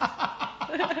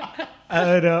 I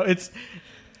don't know.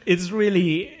 It's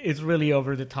really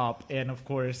over the top, and of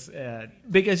course,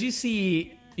 because you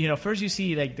see, first you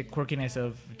see like the quirkiness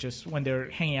of just when they're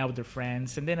hanging out with their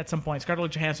friends, and then at some point,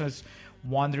 Scarlett Johansson is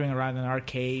wandering around an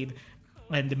arcade,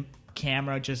 and the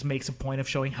camera just makes a point of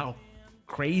showing how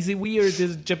crazy weird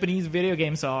these Japanese video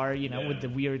games are, with the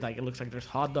weird, like, it looks like there's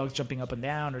hot dogs jumping up and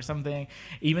down or something.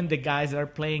 Even the guys that are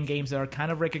playing games that are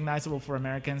kind of recognizable for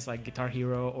Americans, like Guitar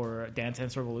Hero or Dance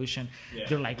Dance Revolution,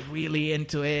 they're like really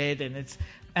into it, and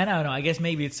I don't know, I guess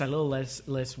maybe it's a little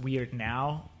less weird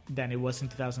now than it was in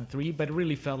 2003, but it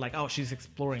really felt like, oh, she's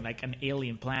exploring like an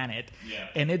alien planet.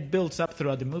 And it builds up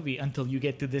throughout the movie until you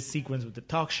get to this sequence with the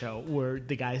talk show where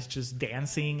the guy's just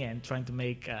dancing and trying to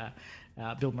make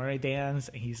Bill Murray dance,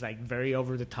 and he's like very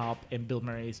over the top, and Bill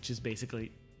Murray is just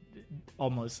basically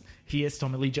he is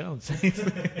Tommy Lee Jones.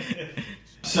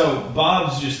 So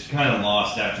Bob's just kind of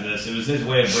lost after this. It was his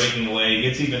way of breaking away. He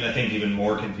gets even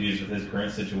more confused with his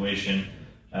current situation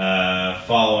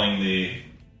following the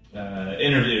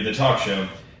interview, the talk show.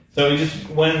 So he just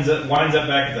winds up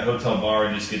back at the hotel bar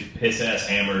and just gets piss-ass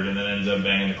hammered, and then ends up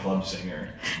banging the club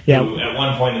singer. Yeah. Who, at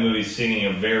one point in the movie, is singing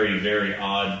a very, very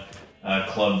odd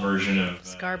club version of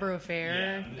Scarborough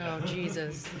Fair. Yeah. Oh,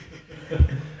 Jesus.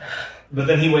 But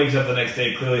then he wakes up the next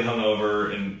day clearly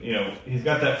hungover, and he's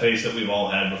got that face that we've all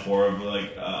had before of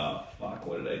like, oh, fuck,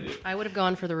 what did I do? I would have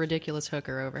gone for the ridiculous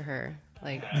hooker over her.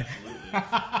 Like,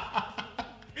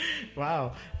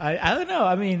 wow, I don't know.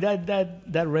 I mean,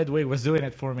 that red wig was doing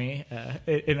it for me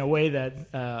in a way that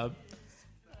I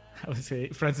would say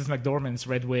Frances McDormand's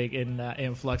red wig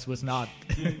in Flux was not.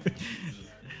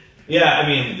 Yeah, I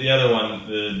mean, the other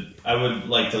one, I would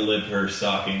like to lip her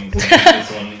stockings.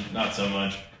 This one, not so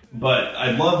much. But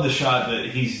I love the shot that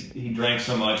he drank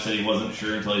so much that he wasn't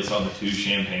sure until he saw the 2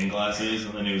 champagne glasses,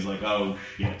 and then he was like, oh,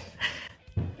 shit.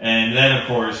 And then, of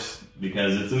course,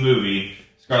 because it's a movie,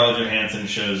 Scarlett Johansson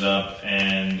shows up,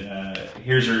 and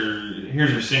here's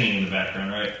her singing in the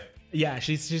background, right? Yeah,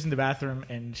 she's in the bathroom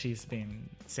and she's been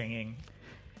singing.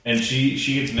 And she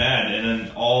gets mad, and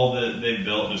then all that they've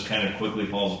built just kind of quickly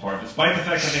falls apart, despite the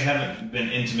fact that they haven't been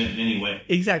intimate in any way.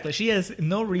 Exactly. She has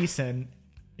no reason,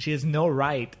 she has no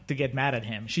right to get mad at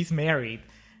him. She's married,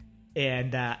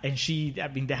 and she, I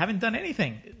mean, they haven't done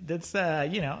anything. That's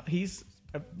he's.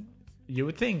 You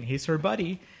would think he's her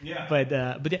buddy, yeah. But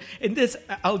yeah, in this,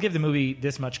 I'll give the movie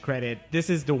this much credit. This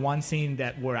is the one scene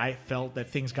where I felt that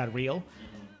things got real,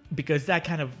 because that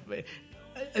kind of,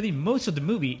 I mean, most of the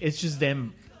movie is just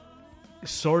them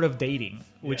sort of dating,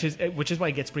 which is why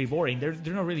it gets pretty boring. They're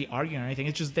not really arguing or anything.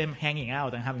 It's just them hanging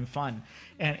out and having fun,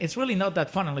 and it's really not that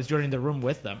fun unless you're in the room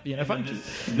with them. You know,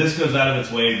 this goes out of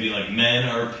its way to be like, men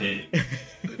are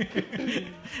pit.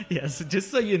 Yes,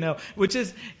 just so you know,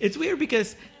 it's weird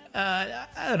because. I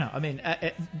don't know. I mean,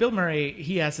 Bill Murray,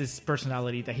 he has his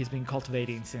personality that he's been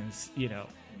cultivating since,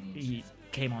 he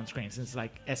came on screen, since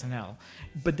like SNL.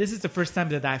 But this is the first time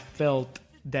that I felt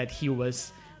that he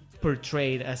was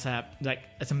portrayed as a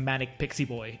manic pixie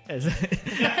boy.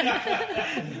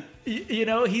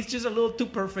 He's just a little too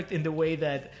perfect in the way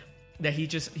that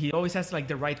he always has like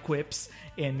the right quips,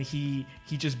 and he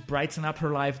just brightens up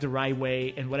her life the right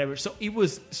way and whatever. So it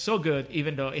was so good,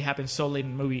 even though it happened so late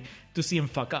in the movie, to see him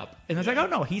fuck up. And I was like, oh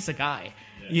no, he's a guy.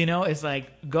 Yeah. It's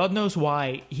like, God knows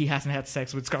why he hasn't had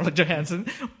sex with Scarlett Johansson,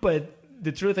 but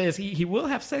the truth is he will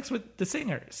have sex with the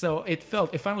singer. So it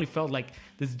finally felt like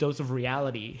this dose of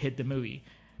reality hit the movie.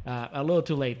 A little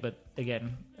too late, but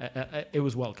again, it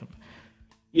was welcome.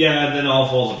 Yeah, and then all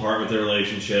falls apart with their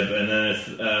relationship, and then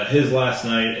it's his last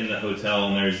night in the hotel,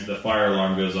 and there's the fire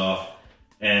alarm goes off,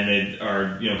 and they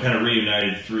are kind of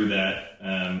reunited through that.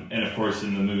 And of course,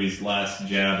 in the movie's last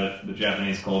jab at the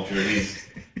Japanese culture, he's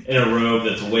in a robe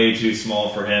that's way too small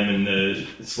for him, and the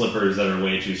slippers that are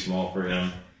way too small for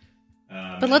him.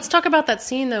 But let's talk about that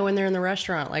scene though when they're in the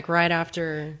restaurant, like right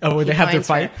after. Oh, where they have their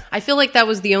fight. I feel like that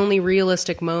was the only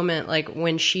realistic moment, like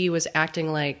when she was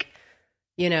acting like.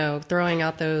 Throwing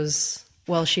out those,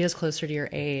 well, she is closer to your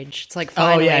age. It's like,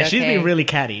 finally, oh, yeah, she's being really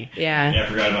catty. Yeah. Yeah, I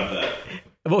forgot about that.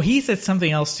 Well, he said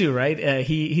something else, too, right?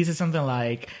 He said something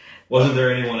like... Wasn't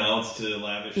there anyone else to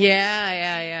lavish?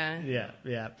 Yeah.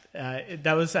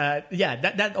 That was,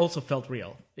 that also felt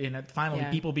real. Finally,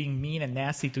 people being mean and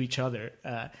nasty to each other.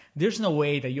 There's no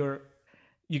way that you're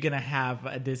going to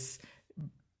have this...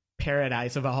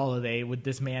 paradise of a holiday with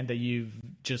this man that you've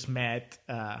just met,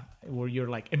 where you're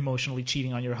like emotionally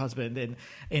cheating on your husband, and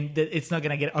it's not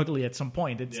gonna get ugly at some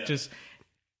point. It's just,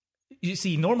 you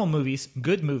see, normal movies,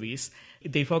 good movies,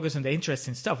 they focus on the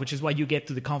interesting stuff, which is why you get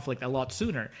to the conflict a lot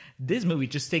sooner. This movie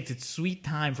just takes its sweet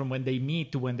time from when they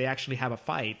meet to when they actually have a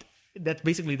fight. That's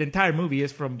basically the entire movie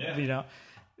is from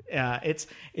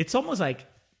it's almost like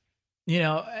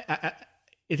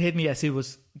it hit me as it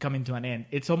was coming to an end.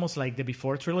 It's almost like the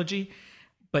Before trilogy,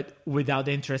 but without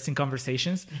the interesting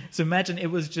conversations. So imagine if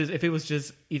it was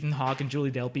just Ethan Hawke and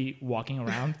Julie Delpy walking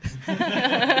around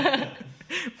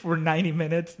for 90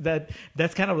 minutes.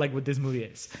 That's kind of like what this movie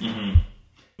is. Mm-hmm.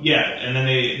 Yeah, and then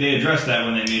they addressed that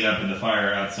when they meet up in the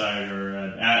fire outside, or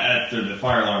after the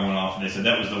fire alarm went off, and they said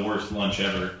that was the worst lunch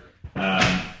ever.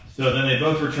 So then they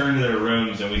both return to their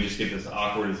rooms, and we just get this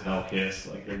awkward as hell kiss,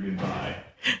 like their goodbye.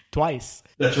 Twice.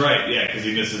 That's right, yeah, because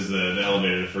he misses the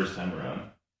elevator the first time around.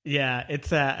 Yeah,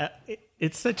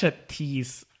 it's such a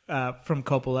tease from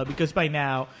Coppola, because by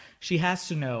now she has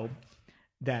to know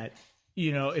that,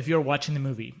 if you're watching the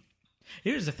movie,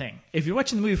 here's the thing. If you're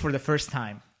watching the movie for the first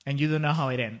time and you don't know how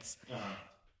it ends,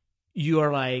 you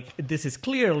are like, this is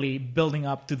clearly building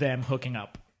up to them hooking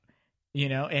up.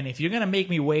 And if you're going to make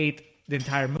me wait the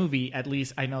entire movie, at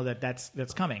least I know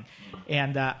that's coming.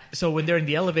 And so when they're in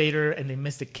the elevator and they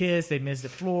miss the kiss, they miss the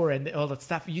floor and all that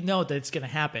stuff, you know that it's gonna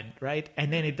happen, right?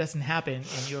 And then it doesn't happen,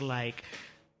 and you're like,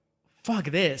 fuck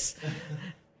this.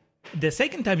 The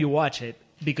second time you watch it,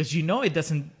 because it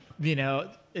doesn't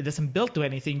build to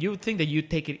anything, you would think that you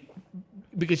take it,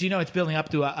 because it's building up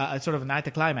to a sort of an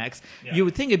anticlimax. Yeah. You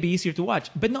would think it'd be easier to watch,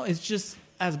 but no, it's just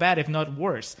as bad, if not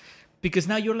worse, because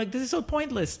now you're like, this is so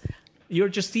pointless. You're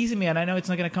just teasing me, and I know it's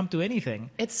not going to come to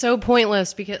anything. It's so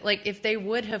pointless, because, like, if they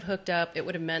would have hooked up, it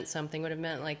would have meant something. It would have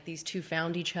meant, like, these two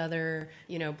found each other,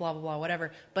 blah, blah, blah,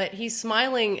 whatever. But he's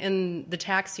smiling in the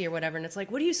taxi or whatever, and it's like,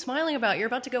 what are you smiling about? You're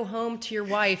about to go home to your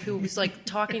wife who's, like,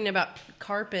 talking about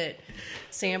carpet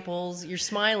samples. You're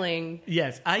smiling.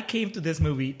 Yes, I came to this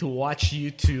movie to watch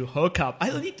you two hook up.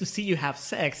 I don't need to see you have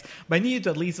sex, but I need you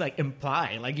to at least, like,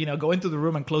 imply, like, go into the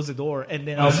room and close the door, and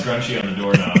then... scrunchie on the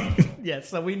doorknob. Yes,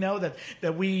 so we know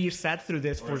that we sat through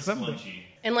this for something.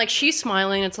 And like she's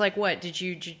smiling. It's like, what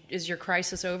is your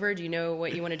crisis over? Do you know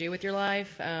what you want to do with your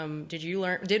life? Did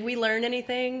we learn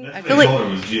anything? That's I what feel they like told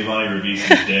her was Giovanni Ribisi's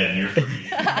dead and you're free.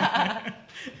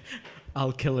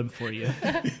 I'll kill him for you.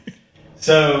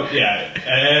 So, yeah,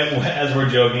 as we're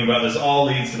joking about this, all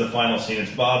leads to the final scene.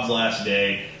 It's Bob's last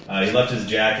day. He left his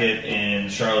jacket in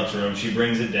Charlotte's room. She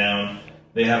brings it down.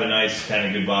 They have a nice kind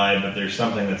of goodbye, but there's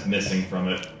something that's missing from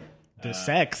it. The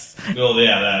sex. Well,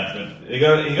 yeah, that. But he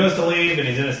goes to leave, and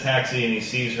he's in his taxi, and he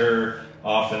sees her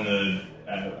off in the...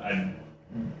 I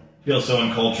feel so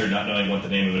uncultured not knowing what the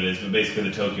name of it is, but basically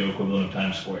the Tokyo equivalent of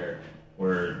Times Square,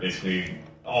 where basically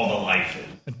all the life is.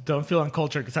 Don't feel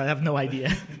uncultured because I have no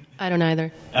idea. I don't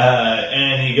either.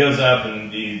 And he goes up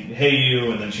and hey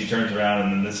you, and then she turns around,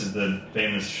 and then this is the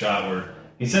famous shot where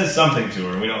he says something to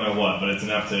her, we don't know what, but it's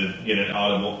enough to get an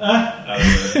audible out of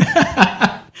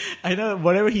her. I know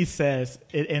whatever he says,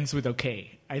 it ends with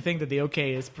okay. I think that the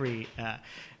okay is pretty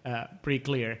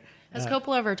clear. Has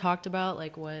Coppola ever talked about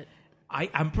like what?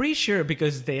 I'm pretty sure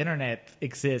because the internet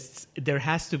exists, there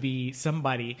has to be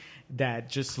somebody that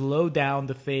just slowed down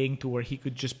the thing to where he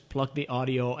could just plug the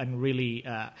audio and really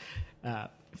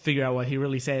figure out what he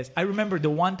really says. I remember the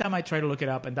one time I tried to look it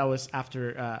up, and that was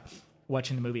after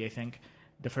watching the movie, I think,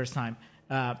 the first time.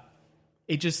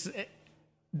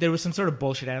 There was some sort of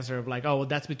bullshit answer of like, oh, well,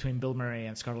 that's between Bill Murray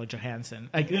and Scarlett Johansson.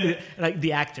 Like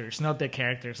the actors, not the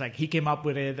characters. Like he came up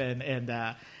with it,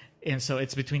 and so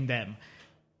it's between them.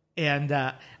 And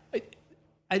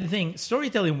I think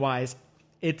storytelling-wise,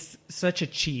 it's such a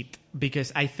cheat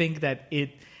because I think that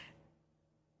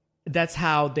that's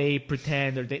how they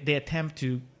pretend or they attempt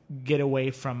to get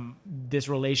away from this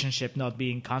relationship not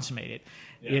being consummated.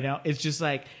 Yeah. You know, it's just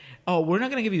like, oh, we're not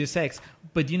going to give you the sex,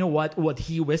 but you know what? What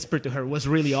he whispered to her was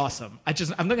really awesome.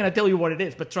 I'm not going to tell you what it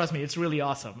is, but trust me, it's really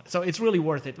awesome. So it's really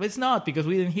worth it. But it's not because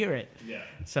we didn't hear it. Yeah.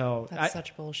 So that's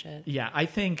such bullshit. Yeah, I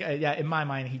think, in my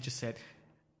mind, he just said,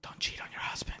 don't cheat on your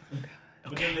husband.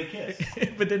 Okay.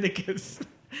 But then they kiss.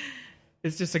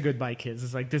 It's just a goodbye kiss.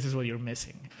 It's like, this is what you're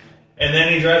missing. And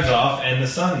then he drives off, and the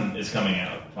sun is coming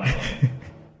out, finally.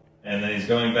 And then he's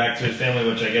going back to his family,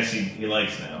 which I guess he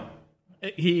likes now.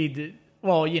 He did.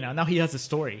 Well, now he has a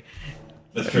story.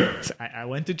 That's true. I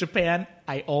went to Japan.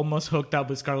 I almost hooked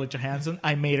up with Scarlett Johansson.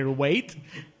 I made her wait.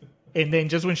 And then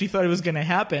just when she thought it was going to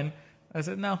happen, I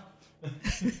said, no.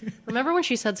 Remember when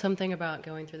she said something about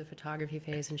going through the photography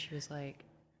phase, and she was like,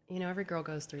 every girl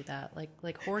goes through that,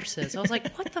 like horses. I was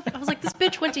like, what the? I was like, this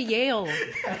bitch went to Yale.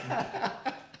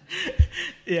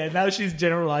 Yeah, now she's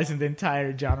generalizing the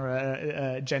entire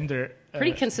gender.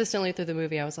 Pretty consistently through the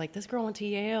movie, I was like, this girl went to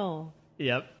Yale.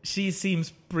 Yep, she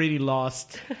seems pretty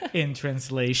lost in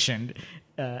translation,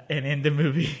 and in the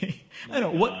movie, I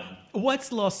don't know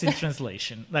what's lost in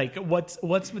translation. Like, what's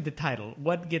with the title?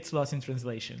 What gets lost in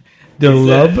translation? The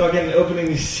love fucking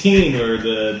opening scene where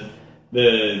the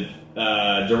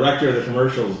director of the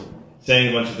commercials saying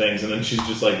a bunch of things, and then she's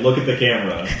just like, "Look at the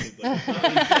camera."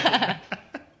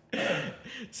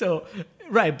 So,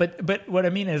 right, but what I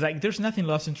mean is like, there's nothing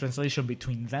lost in translation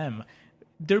between them.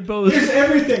 They're both. There's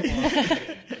everything.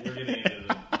 We're getting into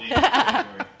the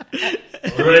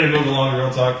We're ready to move along.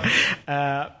 Real talk.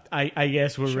 I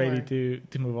guess we're Sure. ready to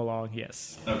move along.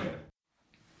 Yes. Okay.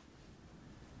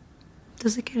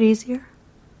 Does it get easier?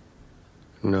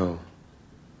 No.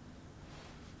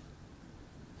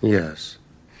 Yes.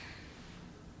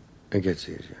 It gets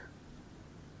easier.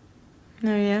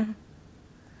 Oh, yeah?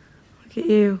 Look at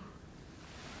you.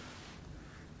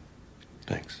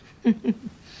 Thanks. The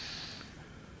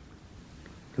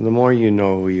more you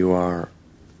know who you are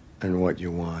and what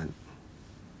you want,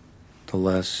 the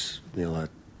less you let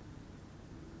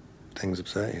things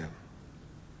upset you.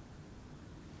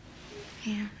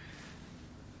 Yeah.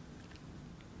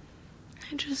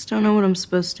 I just don't know what I'm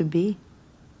supposed to be.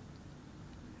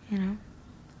 I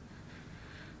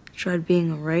tried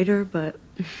being a writer, but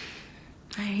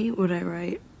I hate what I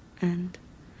write. And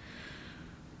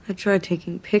I tried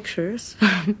taking pictures,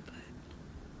 but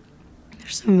they're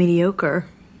so mediocre,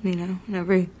 and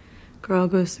every girl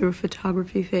goes through a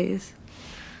photography phase.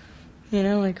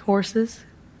 Like horses.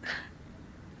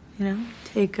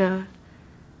 Take dumb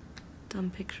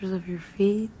pictures of your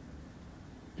feet.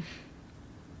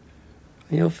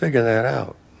 You'll figure that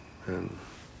out. And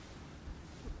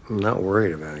I'm not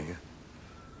worried about you.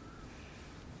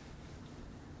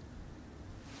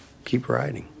 Keep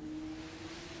writing.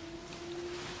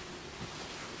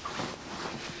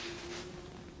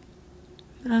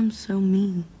 But I'm so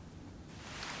mean.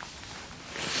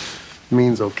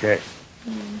 Means okay.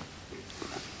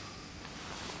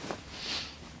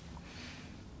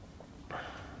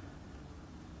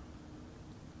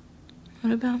 What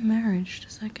What about marriage?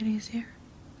 Does that get easier?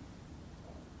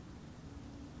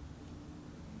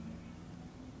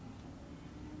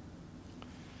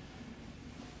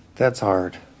 That's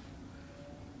hard.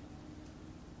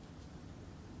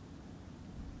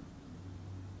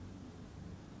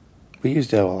 We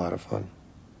used to have a lot of fun.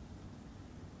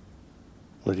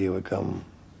 Lydia would come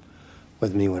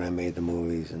with me when I made the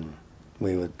movies, and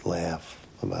we would laugh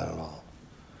about it all.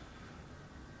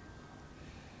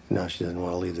 Now she doesn't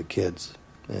want to leave the kids,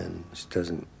 and she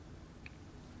doesn't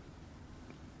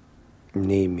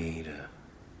need me to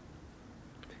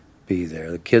be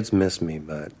there. The kids miss me,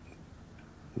 but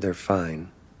they're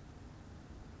fine.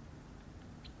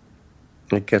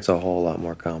 It gets a whole lot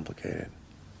more complicated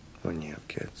when you have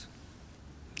kids.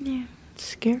 Yeah, it's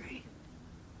scary.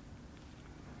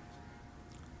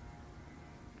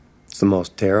 It's the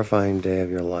most terrifying day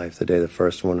of your life, the day the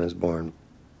first one is born.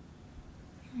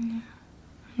 Yeah.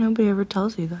 Nobody ever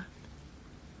tells you that.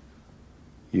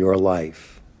 Your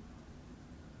life,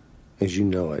 as you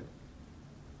know it,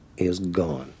 is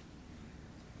gone.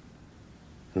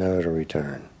 Never to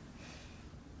return.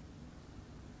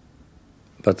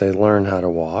 But they learn how to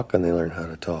walk, and they learn how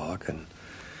to talk,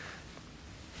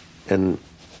 and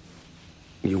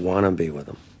you want to be with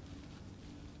them.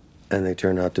 And they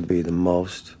turn out to be the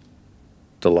most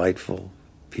delightful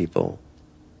people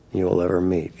you will ever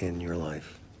meet in your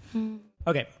life.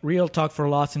 Okay, real talk for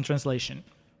Lost in Translation.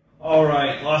 All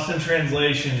right, Lost in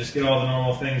Translation, just get all the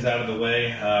normal things out of the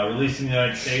way. Released in the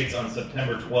United States on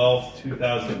September 12th,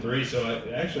 2003. So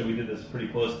actually, we did this pretty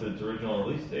close to its original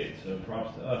release date, so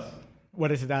props to us.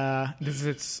 What is it? This is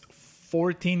its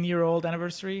 14-year-old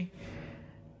anniversary?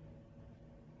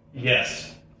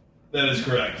 Yes, that is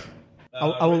correct.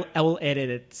 I will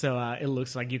edit it so it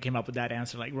looks like you came up with that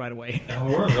answer like right away.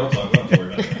 We're in real talk, don't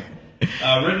worry about that.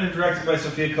 Written and directed by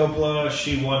Sofia Coppola,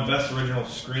 she won Best Original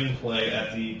Screenplay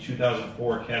at the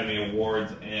 2004 Academy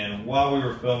Awards. And while we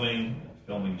were filming,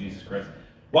 Jesus Christ,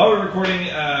 while we were recording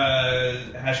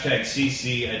hashtag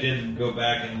CC, I did go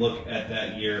back and look at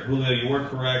that year. Julio, you were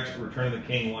correct. Return of the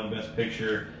King won Best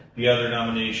Picture. The other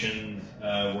nominations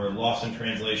were Lost in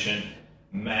Translation,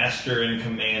 Master and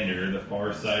Commander, The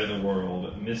Far Side of the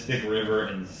World, Mystic River,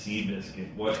 and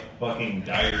Seabiscuit. What fucking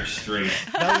dire straits.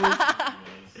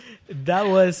 That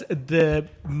was the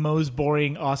most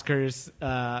boring Oscars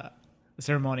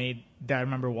ceremony that I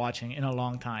remember watching in a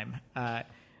long time. I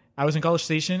was in College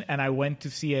Station, and I went to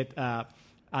see it at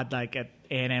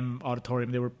A&M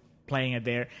Auditorium. They were playing it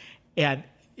there. And,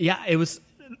 yeah, it was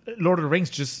Lord of the Rings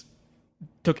just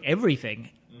took everything.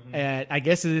 I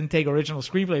guess it didn't take original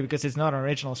screenplay because it's not an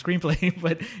original screenplay,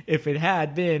 but if it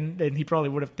had been, then he probably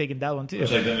would have taken that one too.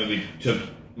 It's like that movie took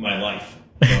my life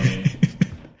from me.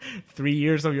 3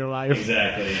 years of your life.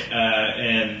 Exactly.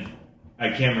 And I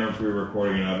can't remember if we were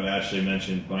recording or not, but Ashley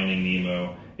mentioned Finding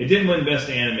Nemo. It didn't win Best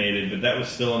Animated, but that was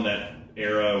still in that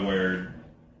era where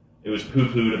it was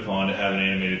poo-pooed upon to have an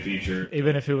animated feature.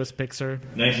 Even if it was Pixar.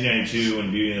 1992, when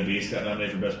Beauty and the Beast got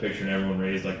nominated for Best Picture, and everyone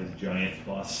raised like this giant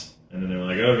fuss. And then they were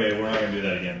like, okay, we're not going to do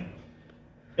that again.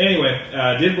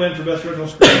 Anyway, did win for Best Original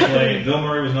Screenplay. Bill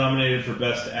Murray was nominated for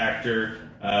Best Actor.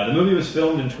 The movie was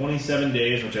filmed in 27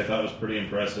 days, which I thought was pretty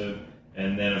impressive.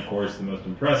 And then, of course, the most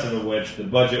impressive of which, the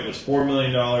budget was $4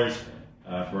 million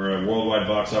for a worldwide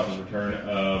box office return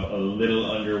of a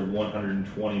little under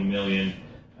 $120 million.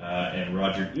 And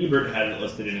Roger Ebert had it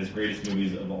listed in his greatest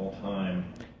movies of all time.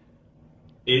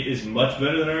 It is much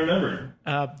better than I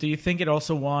remembered. Do you think it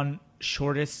also won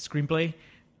shortest screenplay?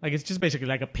 Like, it's just basically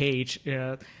like a page.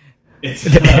 It's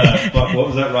fuck, what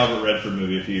was that Robert Redford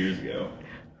movie a few years ago?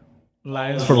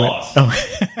 Lions for Lost.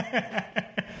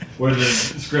 Where the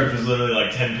script is literally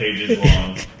like 10 pages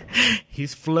long.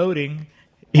 He's floating.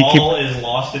 All is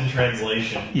lost in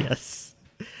translation. Yes.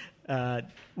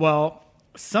 Well,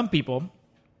 some people,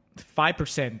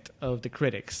 5% of the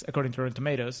critics, according to Rotten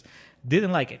Tomatoes,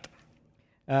 didn't like it.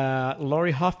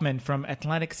 Laurie Hoffman from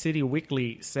Atlantic City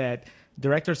Weekly said,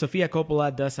 director Sofia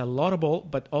Coppola does a laudable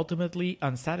but ultimately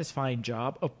unsatisfying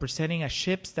job of presenting a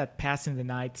ships that pass in the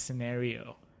night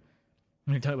scenario.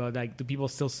 When you talk about, like, do people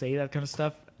still say that kind of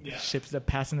stuff? Yeah. Ships that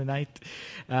pass in the night.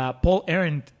 Paul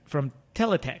Arendt from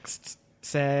Teletext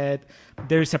said,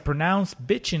 there's a pronounced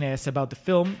bitchiness about the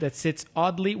film that sits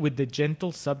oddly with the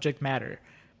gentle subject matter.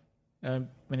 When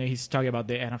he's talking about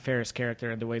the Anna Faris character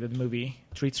and the way that the movie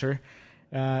treats her.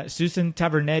 Susan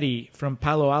Tavernetti from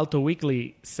Palo Alto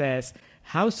Weekly says,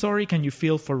 how sorry can you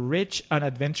feel for rich,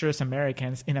 unadventurous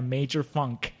Americans in a major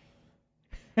funk?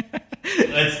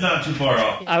 That's not too far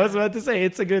off. I was about to say,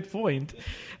 it's a good point.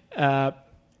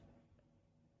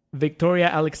 Victoria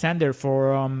Alexander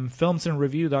from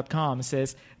filmsandreview.com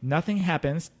says, nothing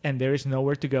happens and there is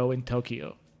nowhere to go in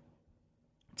Tokyo.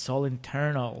 It's all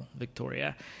internal,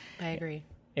 Victoria. I agree.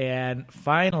 And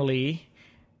finally,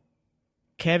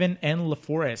 Kevin N.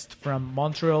 LaForest from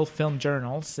Montreal Film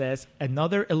Journal says,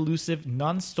 another elusive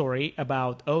non-story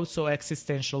about oh so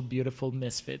existential beautiful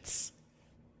misfits.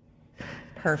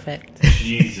 Perfect.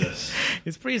 Jesus.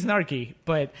 It's pretty snarky,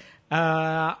 but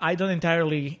I don't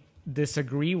entirely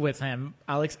disagree with him.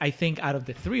 Alex, I think out of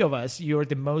the three of us, you're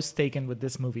the most taken with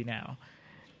this movie now.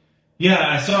 Yeah,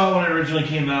 I saw it when it originally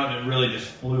came out, and it really just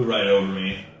flew right over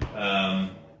me. I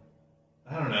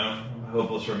don't know. I'm a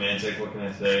hopeless romantic. What can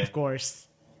I say? Of course.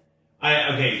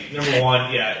 Okay, number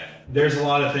one, yeah, there's a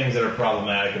lot of things that are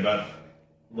problematic about,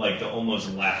 like, the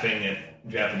almost laughing at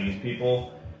Japanese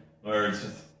people. Or it's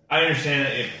just, I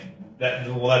understand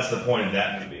that's the point of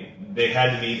that movie. They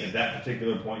had to meet at that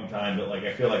particular point in time, but, like,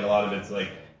 I feel like a lot of it's like,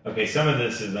 okay, some of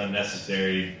this is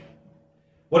unnecessary.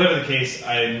 Whatever the case,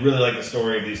 I really like the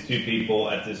story of these two people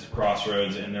at this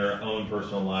crossroads in their own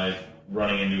personal life,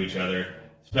 running into each other,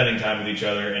 spending time with each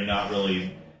other, and not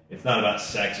really, it's not about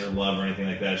sex or love or anything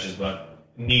like that. It's just about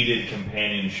needed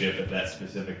companionship at that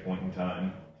specific point in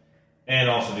time. And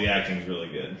also the acting is really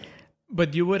good.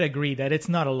 But you would agree that it's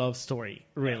not a love story,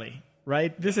 really,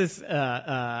 right? This is,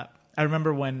 I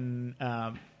remember when,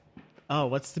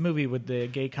 what's the movie with the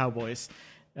gay cowboys?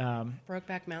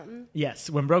 Brokeback Mountain? Yes,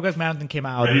 when Brokeback Mountain came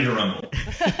out. Ready to rumble.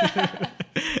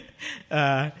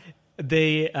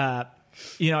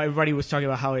 Everybody was talking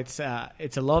about how it's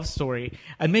a love story,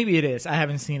 and maybe it is. I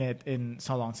haven't seen it in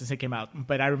so long since it came out,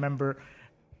 but I remember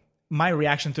my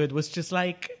reaction to it was just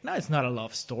like, no, it's not a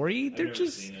love story.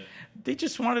 They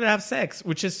just wanted to have sex,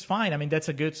 which is fine. I mean, that's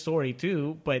a good story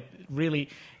too, but really,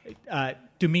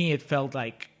 to me, it felt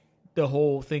like the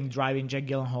whole thing driving Jake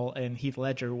Gyllenhaal and Heath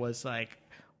Ledger was like,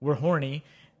 we're horny,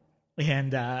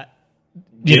 and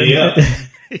Giddy up.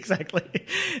 exactly,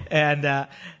 and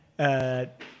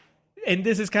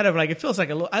this is kind of like, it feels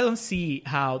like I don't see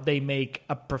how they make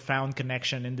a profound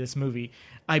connection in this movie.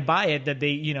 I buy it that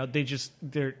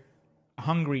they're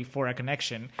hungry for a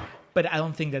connection, but I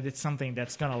don't think that it's something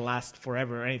that's gonna last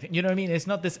forever or anything. You know what I mean? It's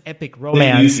not this epic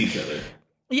romance. They use each other.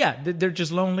 Yeah, they're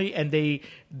just lonely, and they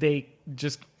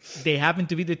happen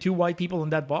to be the two white people in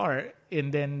that bar,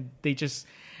 and then they just.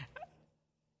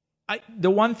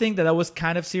 The one thing that I was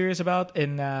kind of serious about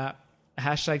in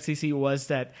 #CC was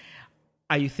that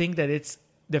I think that it's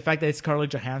the fact that it's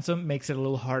Scarlett Johansson makes it a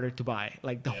little harder to buy.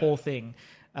 Like the whole thing.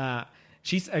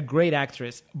 She's a great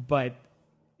actress, but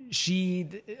she,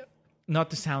 not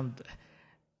to sound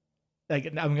like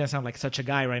I'm going to sound like such a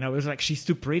guy right now, it was like she's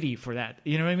too pretty for that.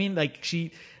 You know what I mean? Like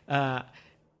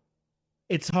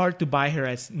it's hard to buy her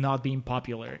as not being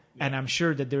popular. Yeah. And I'm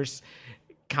sure that there's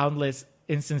countless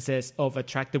instances of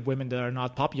attractive women that are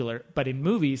not popular, but in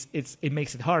movies it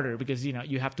makes it harder because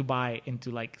you have to buy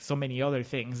into like so many other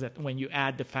things that when you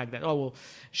add the fact that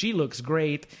she looks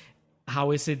great,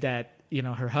 how is it that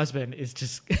her husband is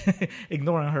just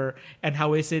ignoring her, and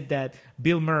how is it that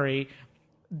Bill Murray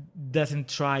doesn't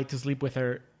try to sleep with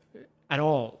her at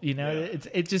all?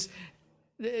 It just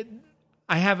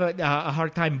I have a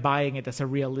hard time buying it as a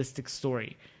realistic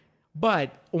story.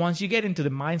 But once you get into the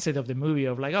mindset of the movie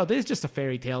of like, this is just a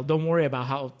fairy tale, don't worry about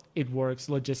how it works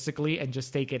logistically and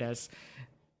just take it as,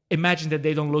 imagine that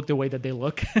they don't look the way that they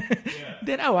look,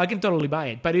 then I can totally buy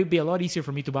it. But it would be a lot easier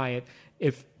for me to buy it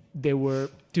if there were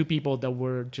two people that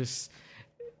were just,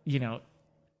 that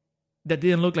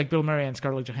didn't look like Bill Murray and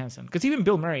Scarlett Johansson. Because even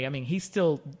Bill Murray, I mean, he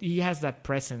has that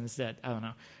presence that, I don't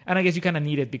know. And I guess you kind of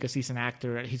need it because he's an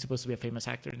actor. He's supposed to be a famous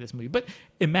actor in this movie. But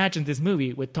imagine this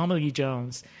movie with Tommy Lee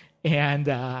Jones and,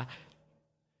 I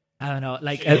don't know,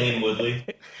 like... Shailene Woodley.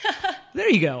 There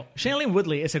you go. Shailene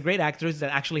Woodley is a great actress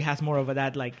that actually has more of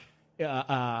that, like,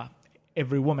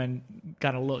 every woman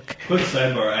kind of look. Quick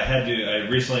sidebar, I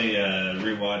recently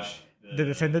rewatched... The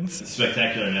Descendants?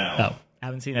 Spectacular Now. Oh, I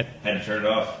haven't seen it. Had to turn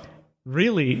it off.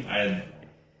 Really?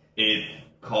 It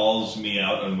calls me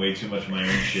out on way too much of my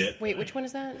own shit. Wait, which one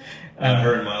is that?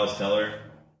 Her and Miles Teller.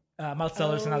 Miles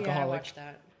Teller's an alcoholic. Yeah, I watched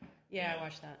that. Yeah, I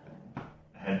watched that.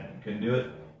 Couldn't do it.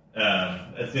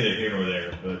 That's neither here nor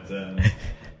there, but...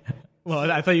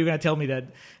 Well, I thought you were going to tell me that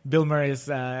Bill Murray's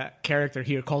character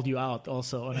here called you out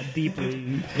also on a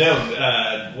deeply... No,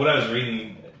 what I was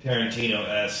reading,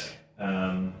 Tarantino-esque...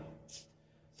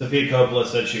 Sofia Coppola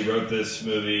said she wrote this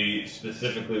movie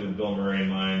specifically with Bill Murray in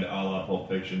mind, a la Pulp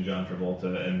Fiction, John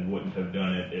Travolta, and wouldn't have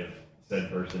done it if said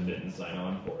person didn't sign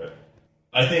on for it.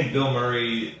 I think Bill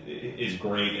Murray is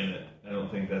great in it. I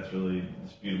don't think that's really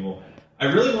disputable. I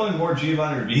really wanted more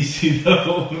Giovanni Ribisi,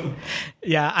 though.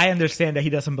 Yeah, I understand that he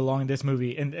doesn't belong in this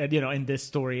movie, and in this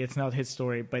story, it's not his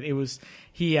story. But it was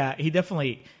he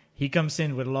definitely he comes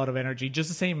in with a lot of energy, just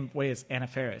the same way as Anna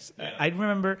Faris. Yeah. I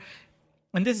remember,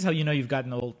 and this is how you know you've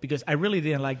gotten old, because I really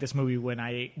didn't like this movie when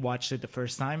I watched it the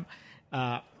first time,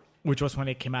 which was when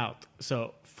it came out.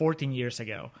 So 14 years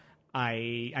ago.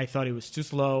 I thought it was too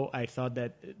slow. I thought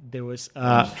that there was...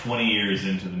 Almost 20 years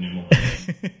into the new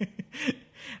millennium.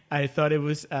 I thought it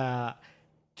was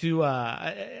too...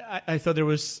 I thought there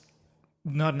was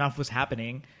not enough was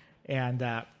happening. And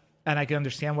I can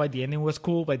understand why the ending was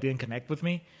cool, but it didn't connect with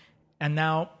me. And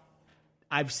now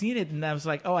I've seen it, and I was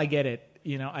like, oh, I get it.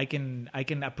 I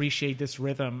can appreciate this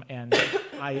rhythm, and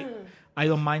I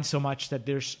don't mind so much that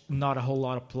there's not a whole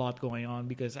lot of plot going on,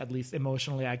 because at least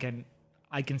emotionally I can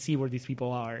see where these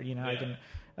people are, Yeah. I can.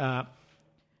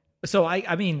 So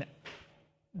I mean,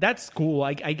 that's cool.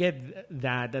 I get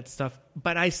that stuff,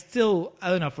 but I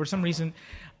don't know, for some reason,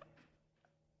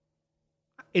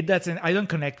 it doesn't. I don't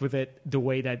connect with it the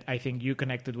way that I think you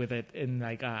connected with it in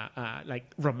like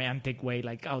romantic way.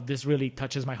 Like, oh, this really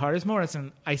touches my heart. It's more as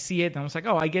I see it and I was like,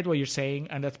 oh, I get what you're saying,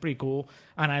 and that's pretty cool.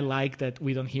 And I like that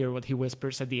we don't hear what he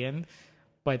whispers at the end,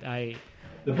 but The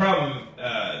problem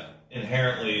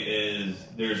inherently is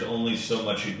there's only so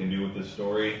much you can do with this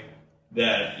story,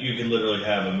 that you can literally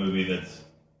have a movie that's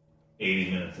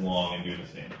 80 minutes long and do the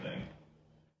same thing.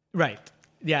 Right.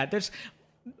 Yeah,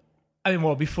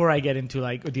 well, before I get into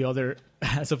like the other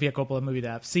Sofia Coppola movie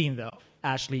that I've seen, though,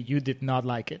 Ashley, you did not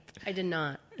like it. I did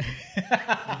not.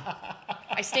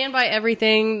 I stand by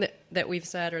everything that we've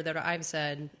said or that I've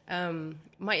said.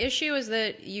 My issue is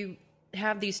that you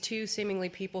have these two seemingly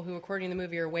people who, according to the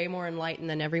movie, are way more enlightened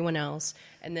than everyone else.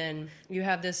 And then you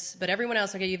have this, but everyone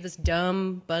else, okay, you have this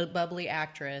dumb, bubbly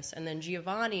actress. And then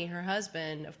Giovanni, her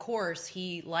husband, of course,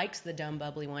 he likes the dumb,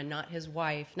 bubbly one, not his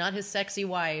wife, not his sexy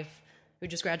wife who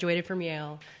just graduated from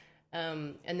Yale.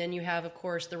 And then you have, of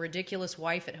course, the ridiculous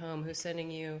wife at home who's sending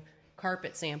you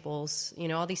carpet samples,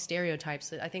 all these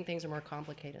stereotypes. I think things are more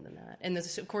complicated than that. And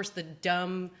this, of course, the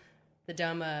dumb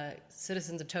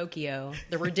citizens of Tokyo,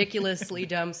 the ridiculously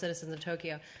dumb citizens of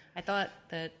Tokyo. I thought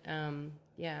that,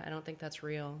 I don't think that's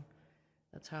real.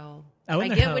 That's how I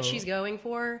get what she's going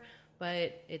for,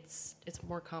 but it's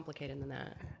more complicated than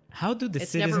that. How do the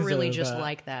it's citizens never really of, just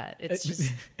like that. It's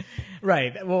just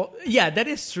right. Well, yeah, that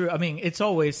is true. I mean, it's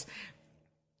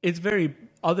very,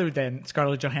 other than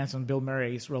Scarlett Johansson and Bill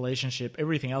Murray's relationship,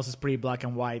 everything else is pretty black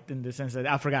and white in the sense that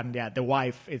I've forgotten. Yeah, the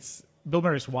wife. It's Bill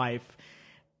Murray's wife.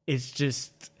 It's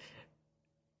just,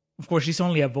 of course, she's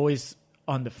only a voice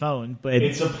on the phone, but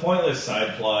it's a pointless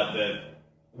side plot that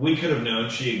we could have known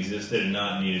she existed and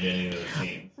not needed any of those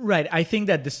scenes. Right. I think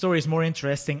that the story is more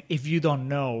interesting if you don't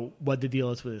know what the deal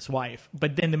is with his wife.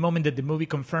 But then the moment that the movie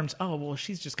confirms, oh, well,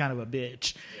 she's just kind of a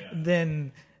bitch,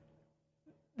 then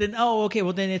oh, okay,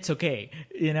 well, then it's okay.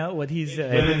 What he's...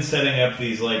 women setting up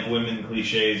these, like, women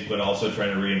cliches, but also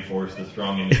trying to reinforce the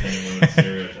strong, independent women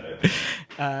stereotype.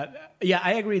 Yeah,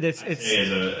 I agree that it's...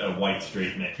 As a white,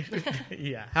 straight man.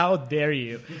 Yeah, how dare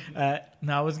you?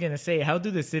 Now, I was going to say, how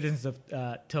do the citizens of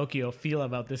Tokyo feel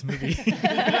about this movie?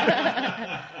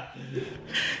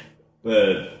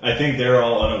 But I think they're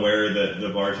all unaware that the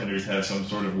bartenders have some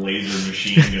sort of laser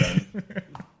machine gun.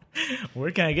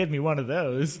 Where can I get me one of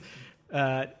those?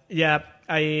 I'm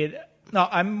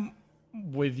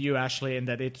with you, Ashley, in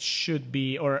that it should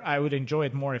be, or I would enjoy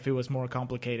it more if it was more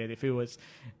complicated, if it was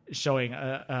showing,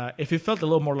 if it felt a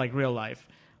little more like real life.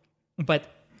 But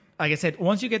like I said,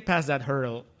 once you get past that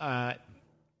hurdle, I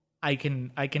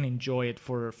can enjoy it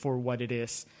for what it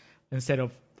is instead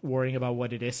of worrying about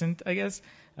what it isn't, I guess.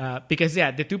 Because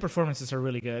the two performances are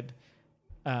really good.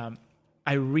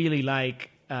 I really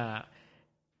like.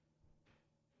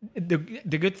 The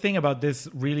good thing about this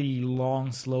really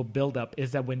long, slow build-up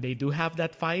is that when they do have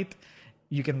that fight,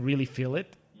 you can really feel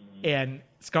it. Mm-hmm. And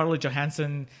Scarlett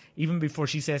Johansson, even before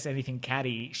she says anything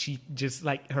catty, she just,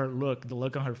 like, the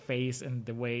look on her face and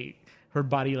the way her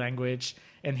body language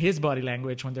and his body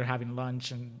language when they're having lunch,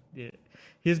 and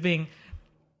he's being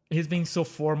so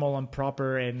formal and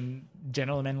proper and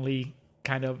gentlemanly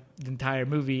kind of the entire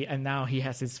movie, and now he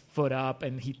has his foot up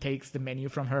and he takes the menu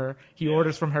from her. He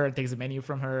orders from her and takes the menu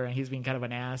from her, and he's being kind of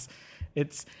an ass.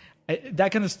 It's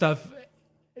that kind of stuff.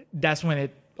 That's when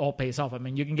it all pays off. I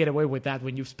mean, you can get away with that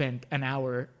when you've spent an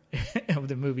hour of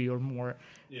the movie or more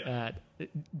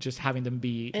just having them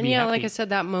be and be yeah happy. Like I said,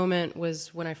 that moment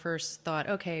was when I first thought,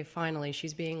 okay, finally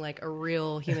she's being like a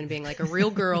real human being, like a real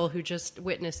girl who just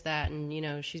witnessed that,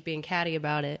 and she's being catty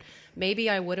about it. Maybe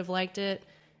I would have liked it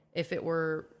if it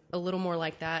were a little more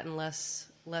like that and less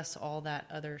less all that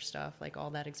other stuff, like all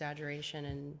that exaggeration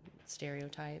and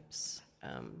stereotypes.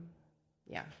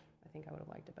 Yeah, I think I would have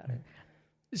liked it better.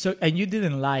 So, and you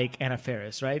didn't like Anna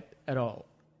Faris, right? At all?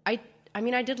 I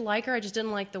mean, I did like her. I just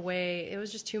didn't like the way it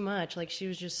was just too much. Like she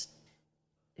was just,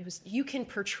 you can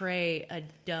portray a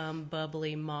dumb,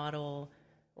 bubbly model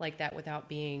like that without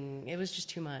being, it was just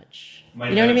too much. My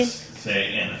you know what I mean?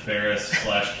 Say Anna Faris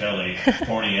 / Kelly,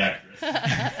 horny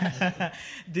actress.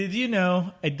 Did you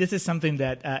know, this is something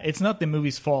that, it's not the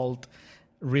movie's fault,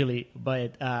 really,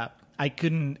 but I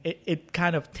couldn't, it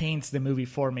kind of taints the movie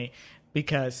for me,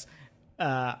 because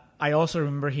I also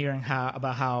remember hearing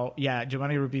about how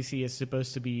Giovanni Ribisi is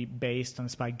supposed to be based on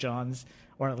Spike Jonze,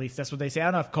 or at least that's what they say. I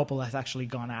don't know if Coppola has actually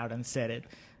gone out and said it,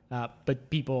 but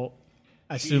people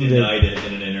assumed She denied it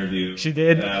in an interview. She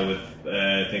did? With,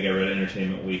 I think I read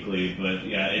Entertainment Weekly, but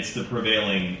yeah, it's the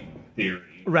prevailing theory.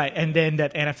 Right, and then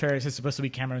that Anna Faris is supposed to be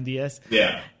Cameron Diaz.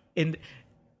 Yeah. And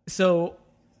so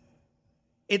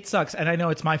it sucks, and I know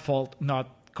it's my fault,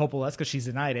 not Coppola's, because she's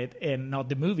denied it, and not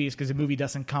the movies, because the movie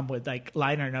doesn't come with like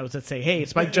liner notes that say, hey,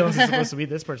 Spike Jonze is supposed to be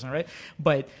this person, right?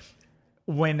 But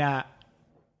when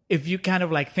if you kind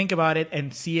of like think about it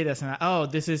and see it as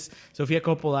this is Sofia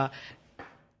Coppola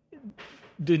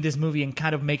doing this movie and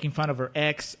kind of making fun of her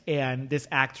ex and this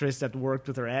actress that worked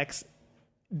with her ex,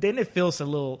 then it feels a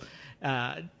little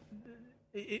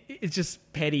it's just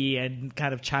petty and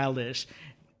kind of childish.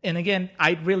 And again,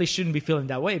 I really shouldn't be feeling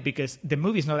that way, because the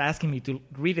movie's not asking me to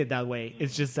read it that way.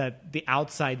 It's just that the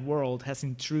outside world has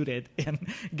intruded and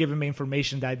given me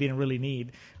information that I didn't really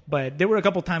need. But there were a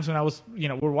couple times when I was,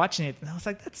 we're watching it, and I was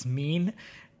like, that's mean.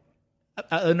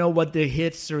 I don't know what the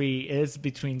history is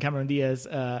between Cameron Diaz,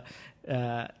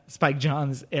 Spike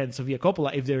Jonze, and Sofia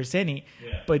Coppola, if there is any.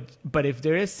 Yeah. But if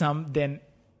there is some, then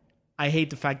I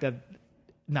hate the fact that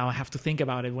now I have to think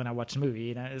about it when I watch the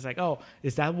movie. It's like, oh,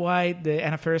 is that why the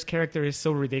Anna Faris character is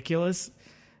so ridiculous?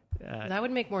 That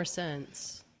would make more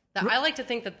sense. I like to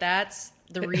think that that's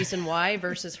the reason why,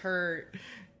 versus her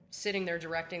sitting there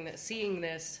directing that, seeing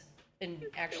this, and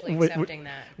actually accepting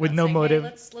that with no saying, motive. Hey,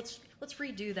 let's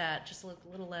redo that just a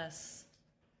little less.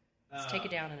 Let's take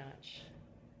it down a notch.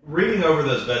 Reading over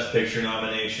those Best Picture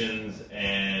nominations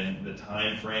and the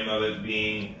time frame of it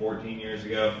being 14 years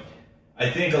ago, I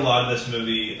think a lot of this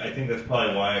movie, I think that's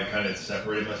probably why I kind of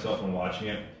separated myself when watching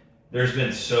it. There's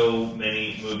been so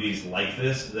many movies like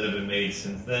this that have been made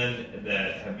since then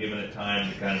that have given it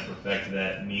time to kind of perfect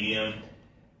that medium.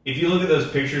 If you look at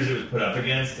those pictures it was put up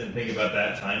against and think about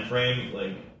that time frame,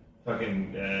 like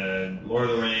fucking Lord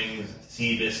of the Rings,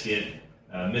 Seabiscuit,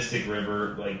 Mystic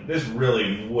River, like this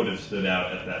really would have stood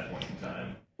out at that point in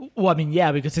time. Well, I mean,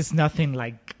 yeah, because it's nothing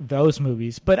like those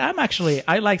movies. But I like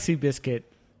Seabiscuit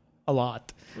a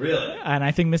lot. Really? And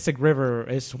I think Mystic River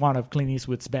is one of Clint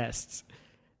Eastwood's best.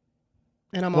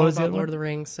 And I'm all about Lord of the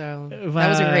Rings, so that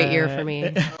was a great year for me.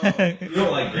 You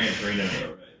don't like Gran Torino, though,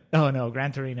 right? Oh no,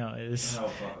 Gran Torino is. Oh,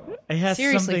 fuck off. It has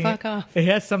Seriously, fuck off. It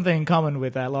has something in common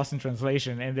with Lost in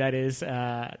Translation, and that is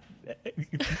the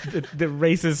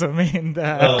racism and.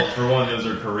 Well, for one, those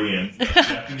are Koreans.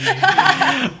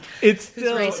 It's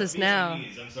still Who's racist now.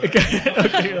 I'm sorry.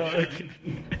 Okay.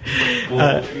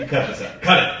 Well, you cut this out.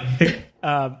 Cut it.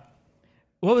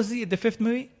 What was the fifth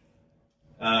movie?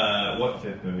 What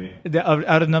fifth movie?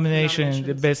 Out of nomination,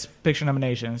 the Best Picture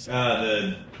nominations.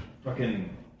 The fucking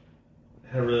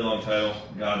had a really long title.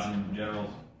 Gods and Generals.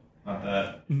 Not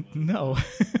that. No.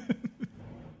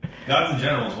 Gods and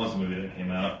Generals was a movie that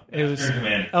came out. Master and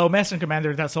Commander. Oh, Master and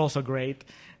Commander. That's also great.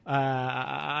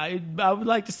 I would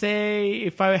like to say,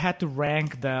 if I had to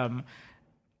rank them,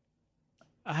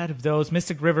 out of those,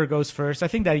 Mystic River goes first. I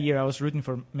think that year I was rooting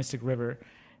for Mystic River.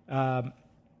 I'd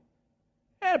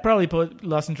probably put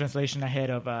Lost in Translation ahead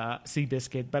of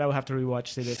Seabiscuit, but I would have to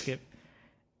rewatch Seabiscuit.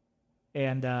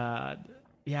 And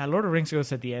Lord of the Rings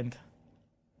goes at the end.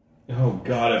 Oh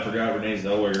God, I forgot Renee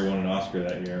Zellweger won an Oscar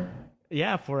that year.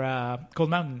 Yeah, for Cold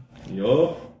Mountain.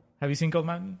 Yup. Have you seen Cold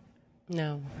Mountain?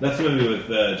 No. That's the movie with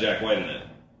Jack White in it.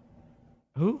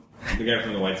 Who? The guy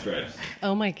from the White Stripes.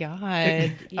 Oh my God.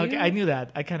 Okay, I knew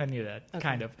that. I kind of knew that. Okay.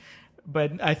 Kind of.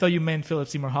 But I thought you meant Philip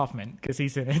Seymour Hoffman, because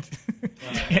he's in it.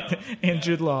 And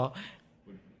Jude Law.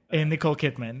 And Nicole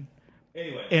Kidman.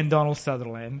 Anyway. And Donald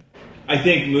Sutherland. I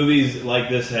think movies like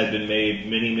this had been made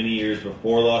many, many years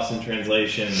before Lost in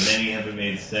Translation. Many have been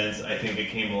made since. I think it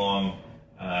came along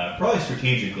probably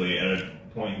strategically at a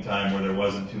point in time where there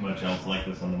wasn't too much else like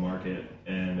this on the market.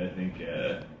 And I think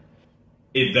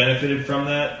it benefited from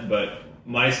that. But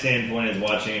my standpoint is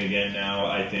watching it again now,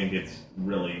 I think it's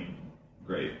really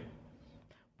great.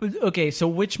 But, okay, so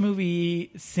which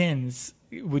movie since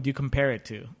would you compare it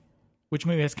to? which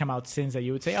movie has come out since that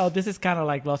you would say, oh, this is kind of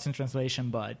like Lost in Translation,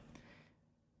 but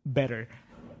better?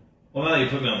 Well, now that you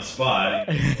put me on the spot,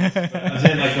 I'm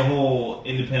saying like the whole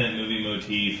independent movie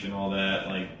motif and all that,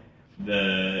 like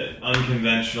the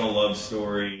unconventional love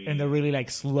story. And the really like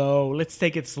slow, let's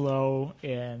take it slow.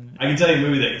 And I can tell you a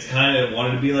movie that kind of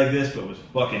wanted to be like this, but was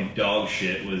fucking dog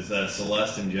shit, was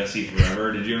Celeste and Jesse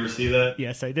Forever. Did you ever see that?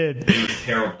 yes, I did. It was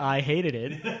terrible. I hated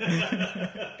it.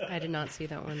 I did not see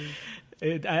that one.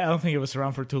 I don't think it was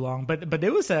around for too long, but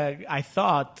it was I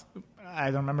thought, I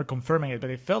don't remember confirming it,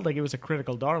 but it felt like it was a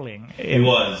critical darling. It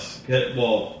was.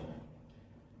 Well,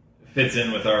 fits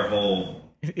in with our whole...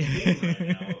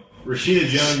 Rashida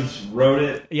Jones wrote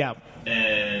it. Yeah.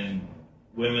 And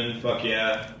women, fuck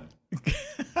yeah.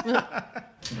 But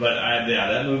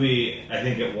that movie, I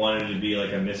think it wanted to be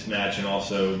like a mismatch, and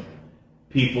also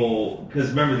people, because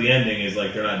remember the ending is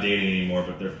like they're not dating anymore,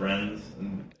 but they're friends.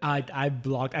 And I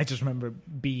blocked. I just remember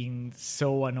being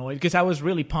so annoyed because I was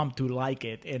really pumped to like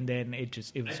it, and then it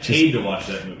was I just paid to watch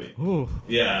that movie. Ooh.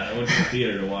 Yeah, I went to the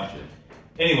theater to watch it.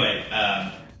 Anyway,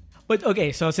 but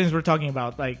okay, so since we're talking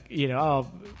about like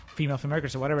female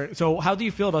filmmakers or whatever, so how do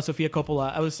you feel about Sofia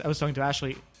Coppola? I was talking to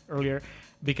Ashley earlier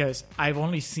because I've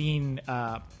only seen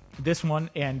this one,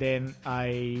 and then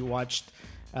I watched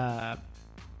the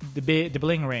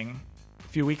Bling Ring a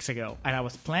few weeks ago, and I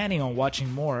was planning on watching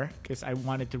more because I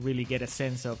wanted to really get a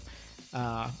sense of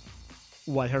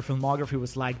what her filmography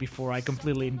was like before I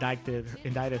completely indicted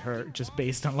her just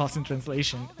based on Lost in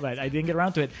Translation. But I didn't get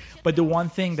around to it. But the one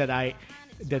thing that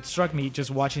struck me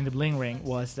just watching the Bling Ring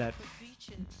was that,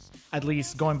 at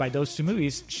least going by those two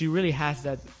movies, she really has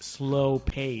that slow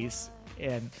pace,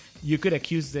 and you could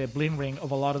accuse the Bling Ring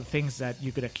of a lot of things that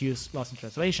you could accuse Lost in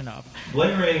Translation of.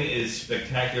 Bling Ring is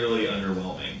spectacularly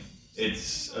underwhelming.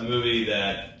 It's a movie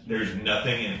that there's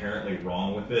nothing inherently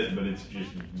wrong with it, but it's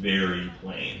just very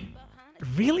plain.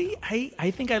 Really?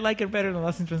 I think I like it better than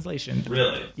Lost in Translation.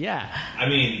 Really? Yeah. I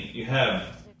mean, you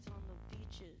have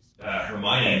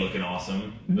Hermione looking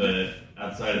awesome, but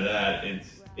outside of that,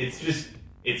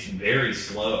 it's very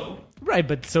slow. Right,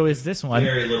 but so is this one.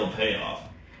 Very little payoff.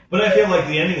 But I feel like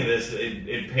the ending of this,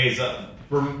 it pays up.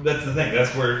 That's the thing.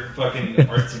 That's where fucking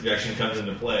art subjection comes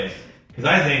into play. Because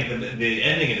I think the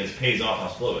ending of this pays off how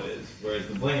slow it is, whereas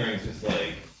the Bling Ring is just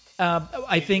like...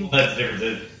 I think... Well, that's the difference.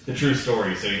 It's the true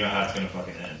story, so you know how it's going to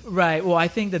fucking end. Right. Well, I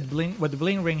think that what the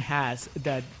Bling Ring has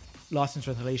that Lost in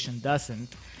Translation doesn't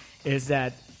is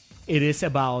that it is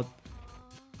about...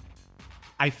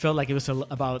 I felt like it was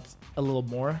about a little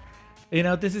more.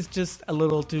 This is just a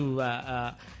little too...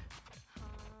 like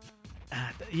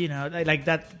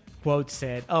that quote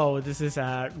said, oh, this is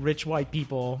rich white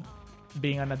people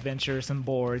being on adventures and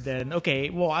bored. Then, okay,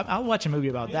 well, I'll watch a movie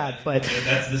about that. But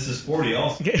this is 40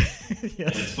 also. Yes. And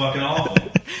it's fucking awful.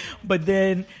 But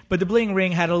the Bling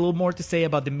Ring had a little more to say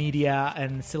about the media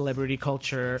and celebrity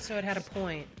culture. So it had a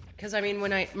point. Because, I mean,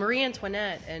 when Marie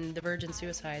Antoinette and the Virgin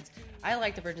Suicides, I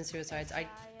like the Virgin Suicides.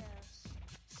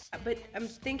 But I'm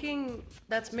thinking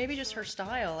that's maybe just her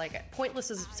style. Like,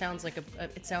 pointless sounds like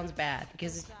it sounds bad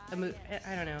because I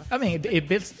don't know. I mean, it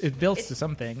builds to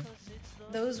something.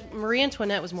 Those Marie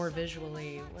Antoinette was more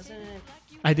visually, wasn't it?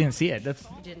 I didn't see it.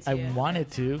 I it? wanted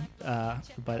to,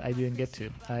 but I didn't get to.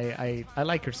 I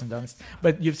like Kirsten Dunst,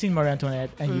 but you've seen Marie Antoinette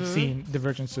and you've seen the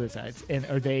Virgin Suicides, and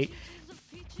are they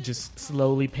just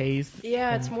slowly paced?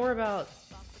 Yeah, it's more about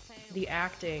the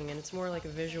acting, and it's more like a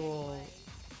visual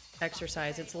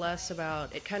exercise. It's less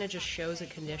about, it kind of just shows a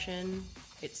condition.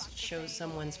 It shows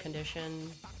someone's condition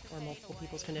or multiple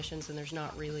people's conditions, and there's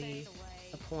not really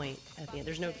a point at the end.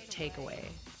 There's no takeaway.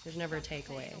 There's never a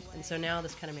takeaway. And so now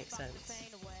this kind of makes sense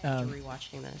after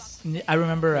rewatching this. I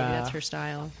remember... Maybe that's her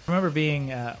style. I remember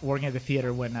being working at the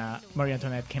theater when Marie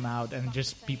Antoinette came out, and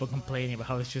just people complaining about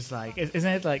how it's just like...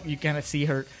 Isn't it like you kind of see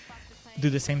her do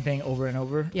the same thing over and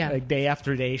over? Yeah. Like day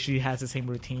after day, she has the same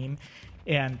routine.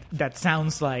 And that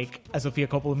sounds like a Sofia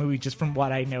Coppola movie, just from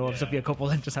what I know of Sofia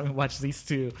Coppola and just having watched these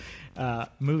two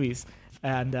movies.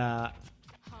 And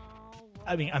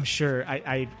I mean, I'm sure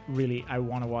I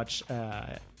want to watch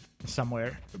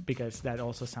Somewhere, because that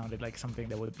also sounded like something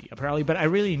that would be up her alley. But I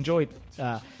really enjoyed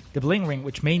The Bling Ring,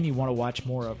 which made me want to watch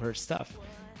more of her stuff.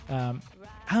 I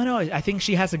don't know. I think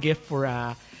she has a gift for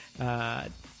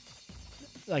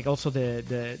like also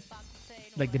the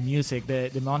like the music, the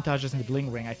montages in The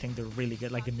Bling Ring. I think they're really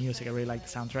good. Like the music, I really like the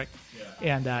soundtrack.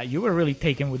 Yeah. And you were really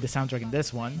taken with the soundtrack in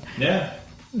this one. Yeah,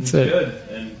 it's good.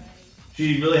 And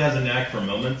she really has a knack for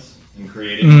moments and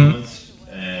creating moments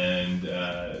and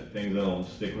things that'll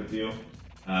stick with you.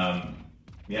 I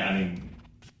mean,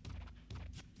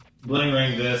 Bling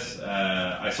Ring,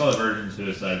 I saw The Virgin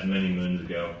Suicides many moons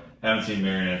ago, haven't seen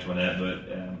Mary Antoinette, but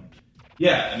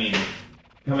yeah, I mean,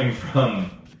 coming from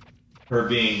her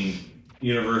being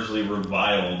universally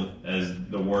reviled as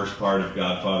the worst part of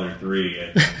Godfather 3,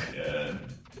 I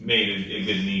think, made a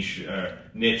good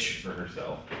niche for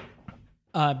herself.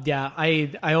 Yeah,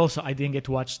 I didn't get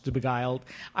to watch The Beguiled.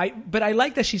 But I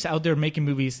like that she's out there making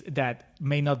movies that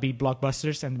may not be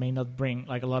blockbusters and may not bring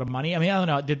like a lot of money. I mean, I don't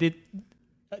know.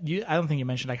 I don't think you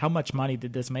mentioned like how much money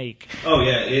did this make? Oh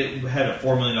yeah, it had a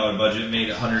 $4 million budget, made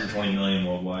 $120 million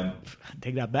worldwide.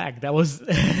 Take that back. That was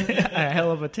a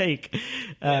hell of a take.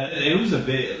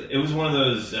 It was one of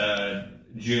those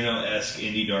Juno-esque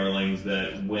indie darlings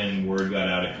that when word got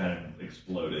out, it kind of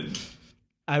exploded.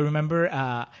 I remember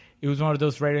it was one of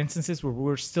those rare instances where we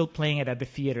were still playing it at the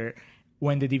theater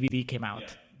when the DVD came out. Yeah.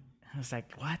 I was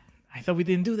like, what? I thought we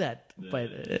didn't do that.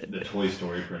 The Toy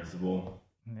Story principle.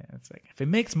 Yeah, it's like, if it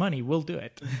makes money, we'll do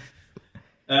it.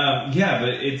 Yeah, but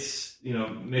it's,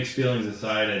 mixed feelings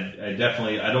aside, I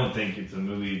don't think it's a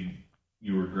movie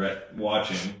you regret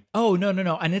watching. Oh, no.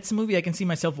 And it's a movie I can see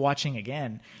myself watching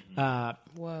again.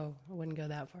 Whoa, I wouldn't go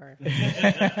that far.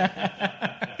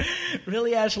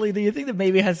 Really, Ashley, do you think that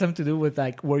maybe it has something to do with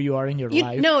like where you are in your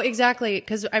life? No, exactly.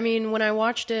 Because, I mean, when I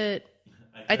watched it...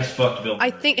 I just fucked Bill Murray.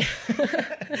 I think...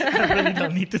 I really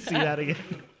don't need to see that again.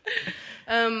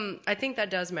 I think that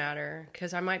does matter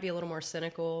because I might be a little more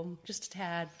cynical, just a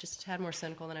tad more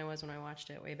cynical than I was when I watched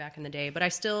it way back in the day. But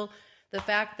the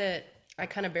fact that I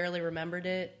kind of barely remembered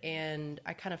it, and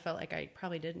I kind of felt like I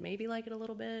probably did maybe like it a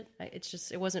little bit.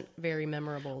 It wasn't very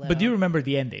memorable. Though. But do you remember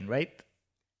the ending, right?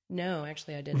 No,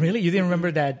 actually, I didn't. Really, you didn't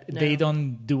remember that No. they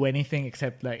don't do anything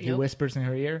except like he Nope. whispers in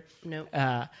her ear? Nope.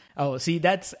 See,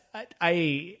 that's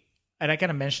and I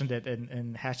kind of mentioned it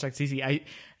in #CC.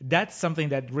 That's something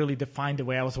that really defined the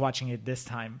way I was watching it this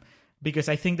time, because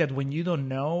I think that when you don't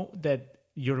know that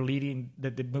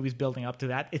that the movie's building up to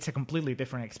that, it's a completely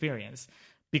different experience,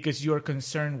 because you're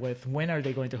concerned with when are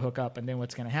they going to hook up and then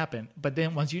what's going to happen. But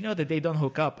then once you know that they don't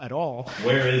hook up at all,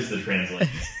 where is the translation?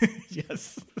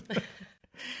 Yes.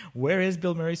 Where is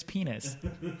Bill Murray's penis?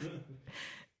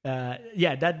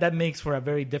 That makes for a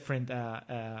very different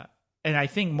and I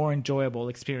think more enjoyable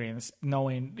experience,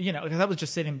 knowing, because I was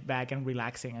just sitting back and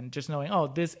relaxing and just knowing, oh,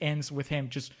 this ends with him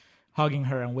just hugging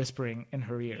her and whispering in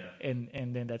her ear, and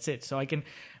then that's it. So I can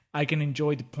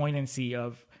enjoy the poignancy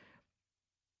of,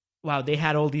 wow, they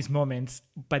had all these moments,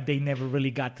 but they never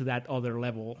really got to that other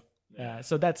level.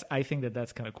 So I think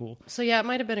that's kind of cool. So yeah, it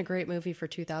might have been a great movie for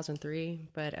 2003,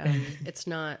 but it's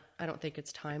not. I don't think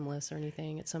it's timeless or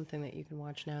anything. It's something that you can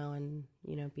watch now and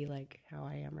be like how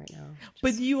I am right now.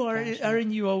 But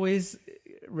aren't you always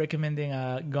recommending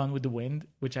Gone with the Wind,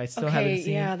 which I still haven't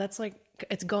seen? Yeah, that's like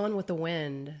it's Gone with the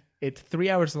Wind. It's 3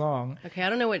 hours long. Okay, I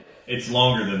don't know what. It's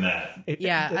longer than that.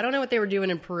 I don't know what they were doing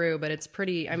in Peru, but it's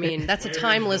pretty. I mean, that's a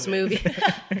timeless movie.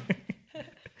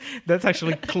 That's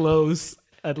actually close.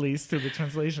 At least to the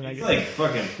translation, I It's guess. like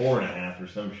fucking 4.5 or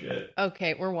some shit.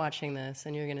 Okay, we're watching this,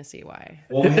 and you're gonna see why.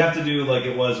 Well, we have to do like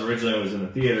it was originally. It was in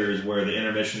the theaters where the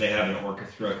intermission they have an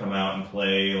orchestra come out and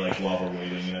play like while we're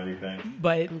waiting and everything.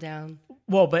 But I'm down.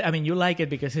 Well, but I mean, you like it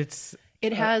because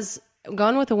it has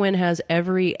Gone with the Wind has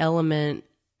every element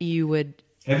you would.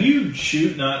 Have you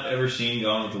not ever seen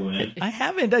Gone with the Wind? I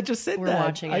haven't. I just said We're that.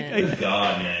 watching it. Good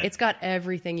God, man! It's got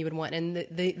everything you would want, and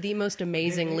the most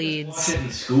amazing leads. Watch it in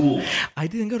school. I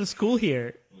didn't go to school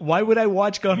here. Why would I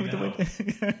watch Gone with the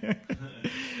Wind?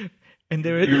 And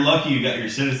you're lucky you got your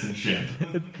citizenship.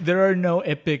 There are no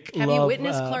epic Have love you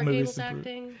witnessed Clark movies Gable's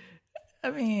acting? I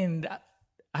mean,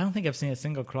 I don't think I've seen a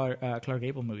single Clark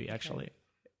Gable movie actually.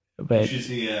 You But should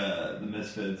see The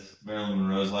Misfits, Marilyn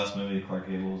Monroe's last movie. Clark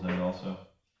Gable was in it also.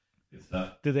 Good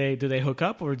stuff. do they hook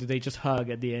up or do they just hug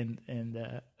at the end?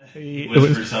 And He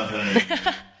whispers something,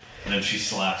 and then she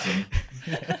slaps him.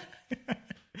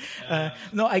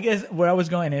 No, I guess where I was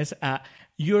going is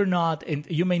you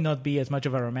may not be as much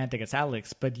of a romantic as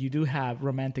Alex, but you do have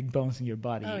romantic bones in your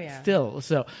body still.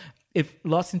 So if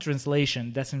Lost in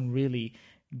Translation doesn't really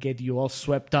get you all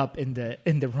swept up in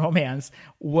the romance,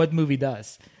 what movie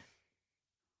does?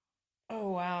 Oh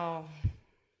wow.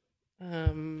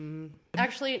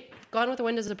 Actually, Gone with the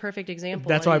Wind is a perfect example.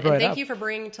 That's why I brought it up. Thank you for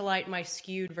bringing to light my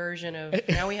skewed version of.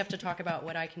 Now we have to talk about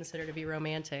what I consider to be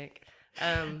romantic.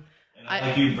 And I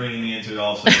like you bringing me into it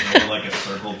also more like a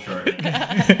circle chart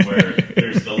where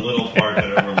there's the little part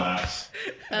that overlaps.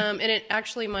 And it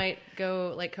actually might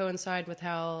coincide with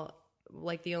how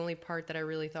the only part that I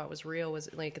really thought was real was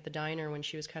like at the diner when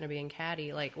she was kind of being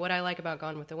catty. Like what I like about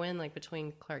Gone with the Wind, like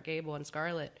between Clark Gable and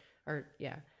Scarlett,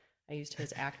 I used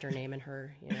his actor name and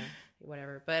her,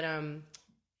 whatever. But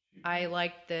I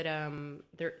like that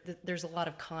there's a lot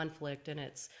of conflict, and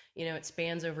it's, it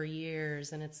spans over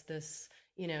years, and it's this,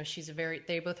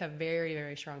 they both have very,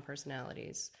 very strong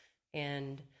personalities,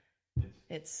 and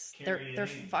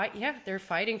they're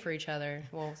fighting for each other,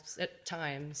 well, at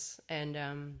times, and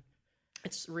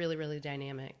it's really, really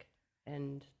dynamic,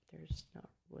 and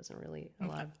wasn't really a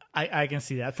lot of... I can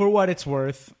see that. For what it's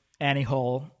worth, Annie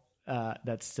Hall,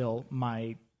 that's still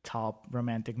my top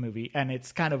romantic movie, and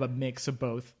it's kind of a mix of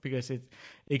both, because it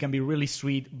can be really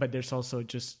sweet, but there's also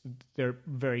they're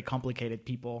very complicated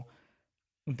people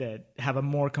that have a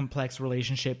more complex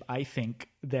relationship, I think,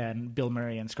 than Bill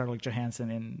Murray and Scarlett Johansson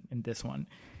in this one.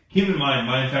 Keep in mind,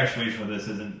 my infatuation with this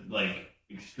isn't like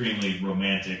extremely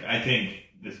romantic. I think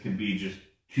this could be just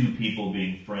two people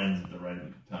being friends at the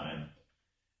right time.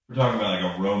 We're talking about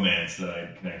like a romance that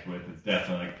I connect with. It's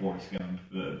definitely like Forrest Gump.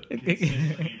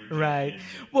 Right.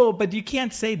 Well, but you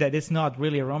can't say that it's not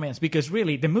really a romance, because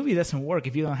really the movie doesn't work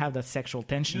if you don't have that sexual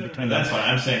tension between them. That's fine.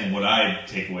 I'm saying what I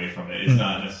take away from it is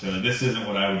not necessarily... This isn't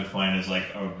what I would define as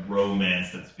like a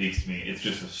romance that speaks to me. It's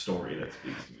just a story that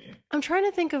speaks to me. I'm trying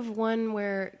to think of one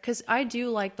where... Because I do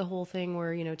like the whole thing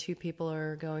where, two people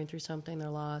are going through something, they're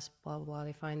lost, blah, blah, blah,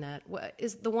 they find that. What,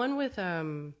 is the one with...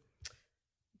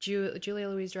 Julia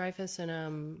Louis-Dreyfus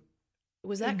and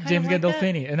was that kind James of like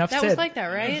Gandolfini? that? Enough that said. Was like that,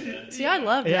 right? See, I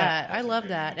love that. I love great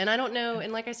that, and I don't know.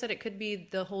 And like I said, it could be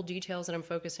the whole details that I'm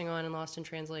focusing on in Lost in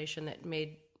Translation that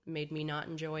made me not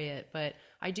enjoy it. But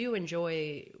I do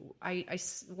enjoy.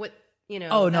 What.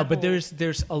 Oh no, but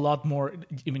there's a lot more,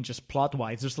 even just plot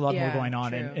wise. There's a lot more going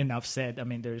on. And enough said. I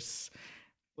mean, there's.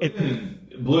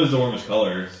 Blue is the warmest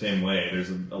color, same way.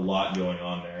 There's a lot going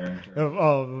on there.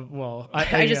 Well,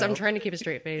 I'm trying to keep a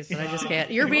straight face, but I just can't.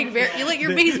 You're being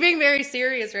he's being very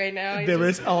serious right now. There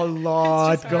is a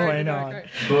lot going on.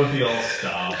 Both of y'all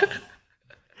stop.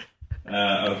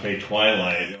 Okay,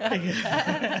 Twilight.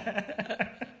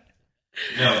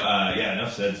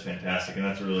 Enough said is fantastic, and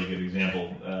that's a really good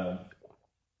example.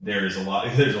 There's a lot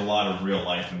of real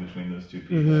life in between those two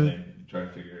people. Mm-hmm. And they try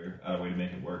to figure out a way to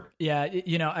make it work. Yeah,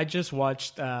 I just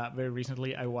watched very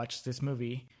recently. I watched this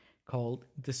movie called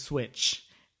The Switch,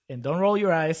 and don't roll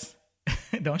your eyes,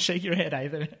 don't shake your head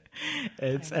either.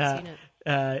 It's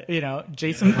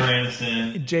Jason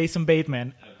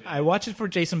Bateman. Okay. I watched it for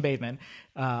Jason Bateman,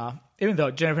 even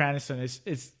though Jennifer Aniston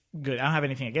is good. I don't have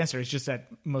anything against her. It's just that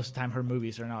most of the time her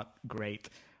movies are not great.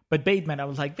 But Bateman, I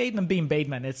was like, Bateman being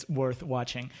Bateman, it's worth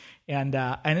watching, and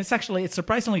it's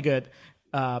surprisingly good.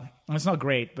 It's not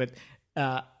great, but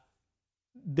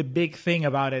the big thing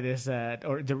about it is that,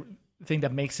 or the thing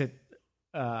that makes it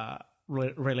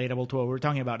relatable to what we're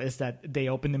talking about, is that they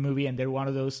open the movie and they're one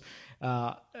of those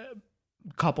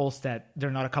couples that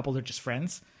they're not a couple, they're just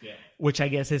friends. Yeah. Which I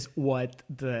guess is what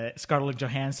the Scarlett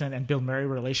Johansson and Bill Murray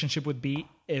relationship would be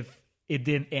if it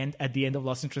didn't end at the end of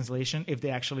Lost in Translation, if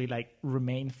they actually like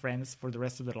remain friends for the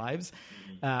rest of their lives,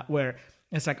 where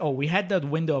it's like, oh, we had that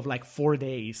window of like 4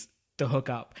 days to hook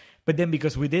up, but then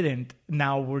because we didn't,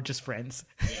 now we're just friends.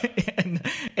 Yeah.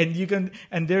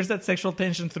 and there's that sexual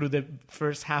tension through the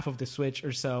first half of The Switch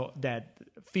or so that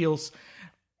feels,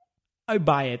 I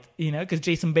buy it, because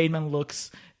Jason Bateman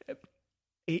looks,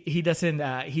 he doesn't,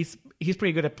 he's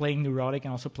pretty good at playing neurotic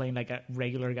and also playing like a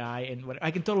regular guy, and I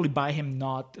can totally buy him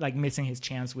not like missing his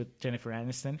chance with Jennifer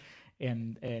Aniston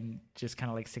and just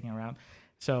kind of like sticking around.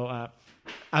 So I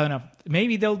don't know.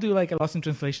 Maybe they'll do like a Lost in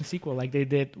Translation sequel, like they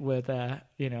did with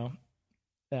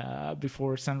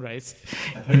Before Sunrise.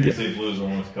 I thought you were going to say Blue is the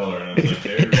warmest color, and I was like,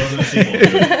 there wasn't a sequel to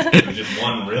it. It was just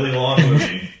one really long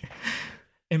movie.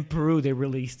 In Peru, they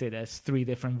released it as 3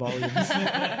 different volumes.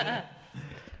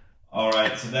 All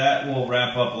right, so that will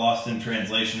wrap up Lost in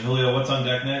Translation. Julio, what's on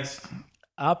deck next?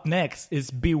 Up next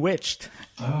is Bewitched.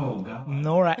 Oh, God.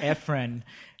 Nora Ephron,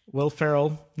 Will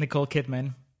Ferrell, Nicole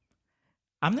Kidman.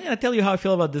 I'm not going to tell you how I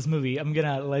feel about this movie. I'm going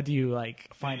to let you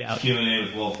find out. Q&A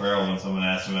with Will Ferrell when someone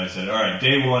asked him, I said, all right,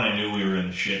 day one I knew we were in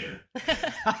the shitter.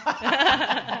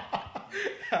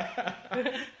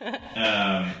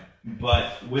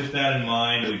 But with that in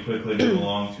mind, we quickly move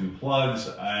along to plugs.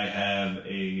 I have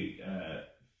a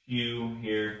few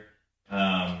here.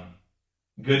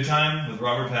 Good Time with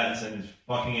Robert Pattinson is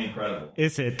fucking incredible.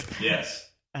 Is it? Yes.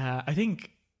 I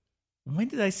think, when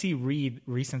did I see Reed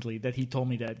recently that he told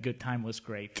me that Good Time was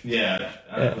great? Yeah.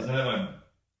 Was that at my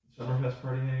Summerfest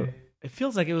party maybe? It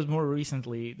feels like it was more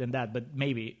recently than that, but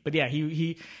maybe. But yeah,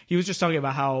 he was just talking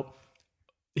about how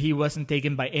he wasn't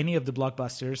taken by any of the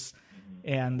blockbusters,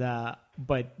 and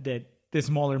but that the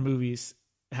smaller movies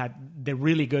the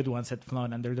really good ones had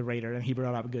flown under the radar, and he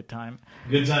brought up Good Time.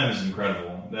 Good Time is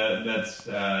incredible. That's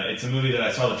it's a movie that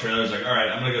I saw the trailers like, all right,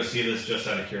 I'm gonna go see this just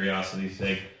out of curiosity's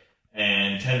sake.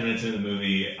 And 10 minutes into the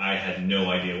movie, I had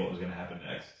no idea what was going to happen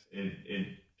next. It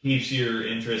keeps your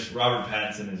interest. Robert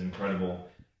Pattinson is incredible.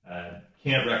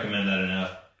 Can't recommend that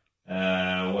enough.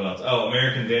 What else? Oh,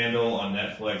 American Vandal on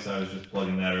Netflix. I was just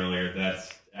plugging that earlier.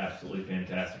 That's absolutely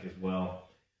fantastic as well.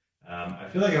 I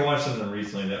feel like I watched something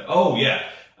recently that... Oh, yeah.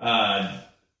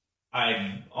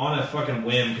 I, on a fucking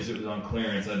whim, because it was on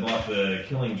clearance, I bought the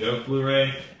Killing Joke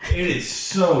Blu-ray. It is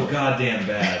so goddamn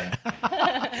bad.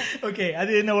 Okay, I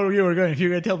didn't know where you were going. If you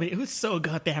were going to tell me it was so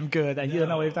goddamn good, and you don't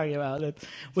know what you're talking about.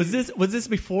 Was this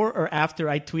before or after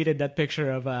I tweeted that picture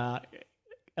of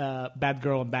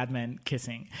Batgirl and Batman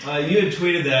kissing? You had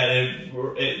tweeted that.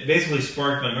 It basically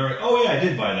sparked my memory. Oh, yeah, I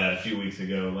did buy that a few weeks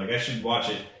ago. Like, I should watch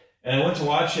it. And I went to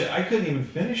watch it. I couldn't even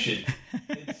finish it.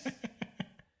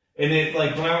 And it,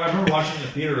 like, when I remember watching it in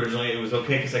the theater originally, it was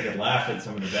okay because I could laugh at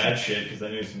some of the bad shit because I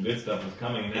knew some good stuff was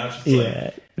coming. And now it's just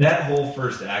like, that whole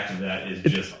first act of that is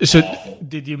just awful.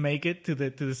 Did you make it to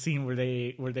the scene where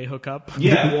they hook up?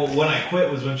 Yeah, well, when I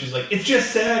quit was when she's like, it's just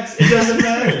sex, it doesn't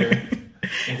matter.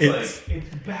 It's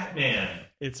Batman.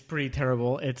 It's pretty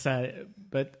terrible.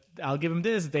 But I'll give him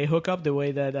this. They hook up the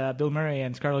way that Bill Murray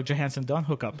and Scarlett Johansson don't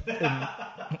hook up in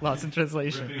Lost in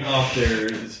Translation. Ripping off their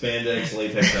spandex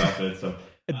latex outfits. So.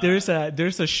 There's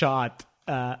a shot.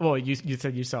 Well, you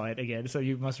said you saw it again, so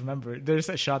you must remember. There's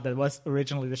a shot that was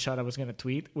originally the shot I was going to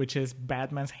tweet, which is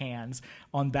Batman's hands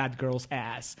on Batgirl's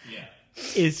ass. Yeah,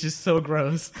 it's just so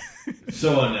gross,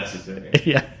 so unnecessary.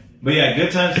 Yeah, but yeah,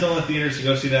 good time still in the theaters to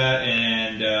go see that,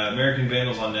 and American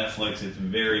Vandals on Netflix. It's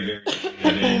very, very good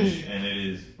binge, and it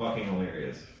is fucking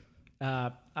hilarious.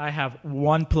 I have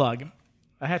one plug.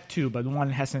 I had two, but one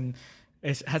hasn't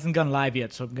gone live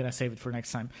yet, so I'm gonna save it for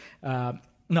next time.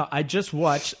 No, I just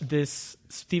watched this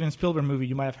Steven Spielberg movie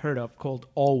you might have heard of called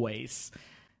Always.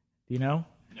 Do you know?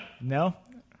 No?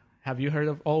 Have you heard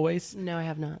of Always? No, I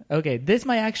have not. Okay, this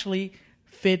might actually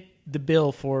fit the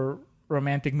bill for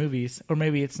romantic movies, or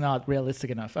maybe it's not realistic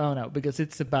enough. I don't know, because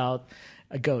it's about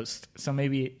a ghost, so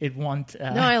maybe it won't...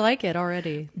 No, I like it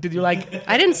already. Did you like...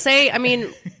 I didn't say... I mean,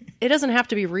 it doesn't have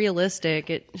to be realistic.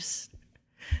 It just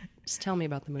tell me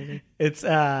about the movie. It's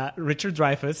Richard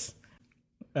Dreyfuss,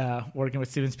 working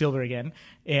with Steven Spielberg again,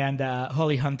 and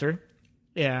Holly Hunter,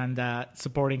 and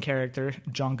supporting character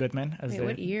John Goodman as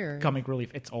what year? Comic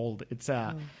relief. It's old. It's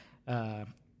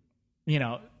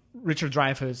Richard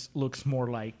Dreyfuss looks more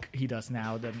like he does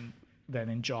now than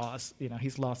in Jaws. You know,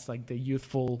 he's lost like the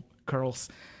youthful curls,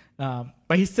 but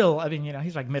he's still. I mean,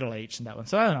 he's like middle aged in that one.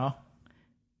 So I don't know,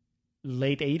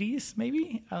 late 80s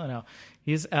maybe. I don't know.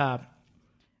 He's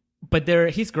but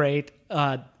he's great.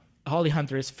 Holly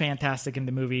Hunter is fantastic in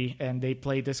the movie, and they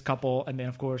play this couple. And then,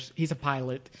 of course, he's a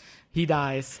pilot. He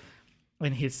dies,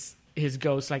 and his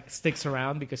ghost like sticks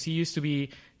around because he used to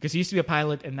be a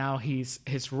pilot, and now his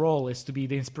role is to be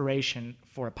the inspiration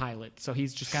for a pilot. So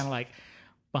he's just kind of like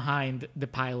behind the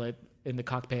pilot in the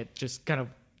cockpit, just kind of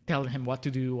telling him what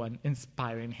to do and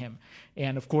inspiring him.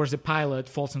 And of course, the pilot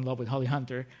falls in love with Holly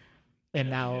Hunter,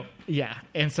 and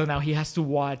and so now he has to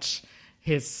watch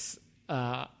his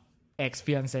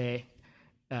ex-fiancée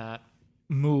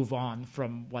move on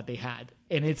from what they had.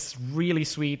 And it's really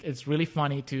sweet. It's really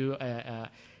funny too.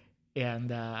 And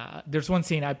there's one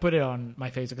scene, I put it on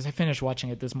my Facebook because I finished watching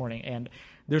it this morning, and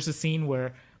there's a scene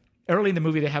where early in the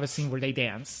movie they have a scene where they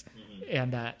dance,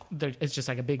 and it's just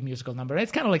like a big musical number. And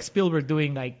it's kind of like Spielberg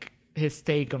doing like his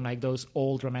take on like those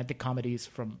old romantic comedies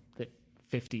from the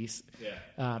 50s.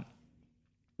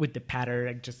 With the patter,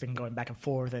 like just going back and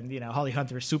forth, and Holly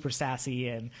Hunter is super sassy,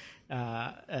 and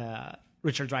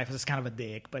Richard Dreyfuss is kind of a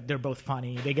dick, but they're both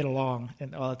funny. They get along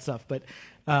and all that stuff. But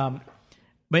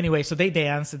anyway, so they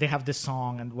dance. They have this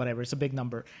song and whatever. It's a big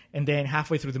number. And then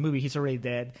halfway through the movie, he's already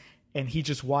dead, and he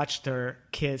just watched her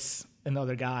kiss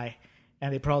another guy.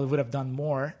 And they probably would have done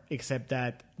more, except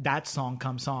that song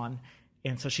comes on,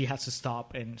 and so she has to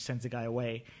stop and sends the guy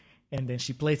away. And then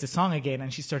she plays the song again,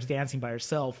 and she starts dancing by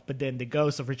herself. But then the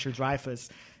ghost of Richard Dreyfuss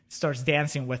starts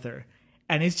dancing with her,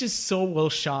 and it's just so well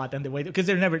shot. And the way, because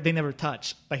they never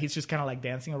touch, but he's just kind of like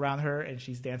dancing around her, and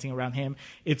she's dancing around him.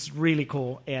 It's really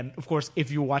cool. And of course,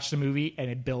 if you watch the movie and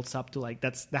it builds up to like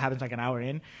that happens like an hour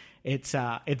in, it's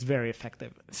very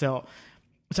effective. So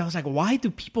I was like, why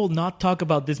do people not talk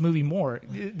about this movie more?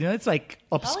 It's like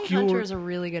obscure. Holly Hunter is a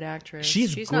really good actress.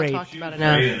 She's great. Not talked about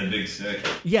enough. Great in The Big Sick.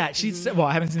 Yeah, she's well.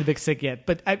 I haven't seen The Big Sick yet,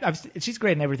 but she's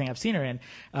great in everything I've seen her in.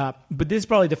 But this is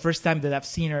probably the first time that I've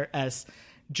seen her as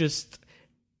just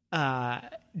kind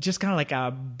of like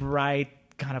a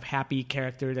bright, kind of happy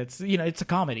character. That's it's a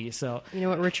comedy. So you know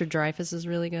what Richard Dreyfuss is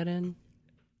really good in?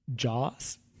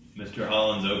 Jaws. Mr.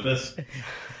 Holland's Opus.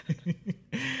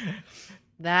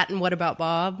 That and What About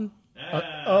Bob?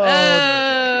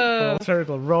 Oh. Full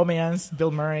circle. Romance,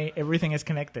 Bill Murray, everything is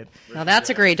connected. Now that's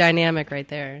a great dynamic right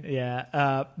there.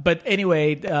 Yeah. But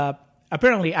anyway,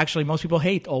 apparently, actually, most people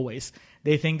hate Always.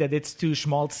 They think that it's too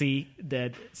schmaltzy,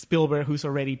 that Spielberg, who's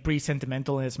already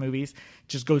pre-sentimental in his movies,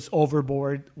 just goes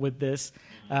overboard with this.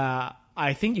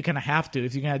 I think you kind of have to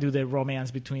if you're gonna do the romance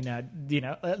between that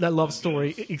love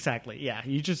story. Exactly. Yeah,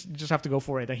 you just have to go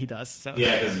for it, and he does. So.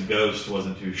 Yeah, because Ghost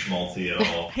wasn't too schmaltzy at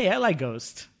all. Hey, I like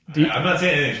Ghost. I'm not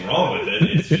saying anything's wrong with it.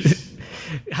 It's just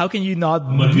how can you not?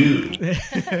 Magoo.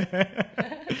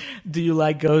 Do you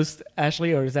like Ghost,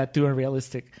 Ashley, or is that too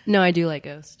unrealistic? No, I do like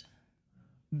Ghost.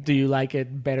 Do you like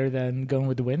it better than Going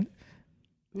with the Wind?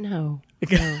 No.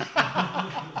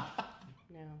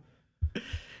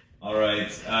 All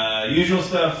right. Usual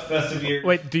stuff, festive year.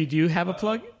 Wait, do you have a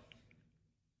plug?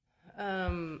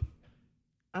 I'm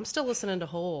still listening to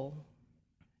Hole.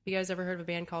 You guys ever heard of a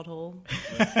band called Hole?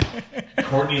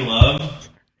 Courtney Love.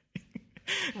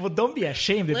 Well, don't be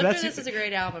ashamed. If Live that's for This is a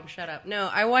great album. Shut up. No,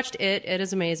 I watched it. It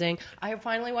is amazing. I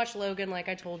finally watched Logan, like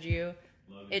I told you.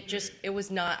 It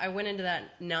was not. I went into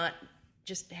that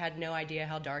just had no idea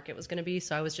how dark it was going to be.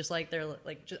 So I was just like,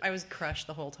 I was crushed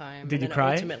the whole time. Did and you then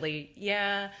cry? Ultimately,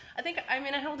 yeah.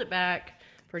 I held it back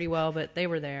pretty well, but they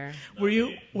were there. Were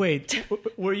you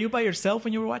by yourself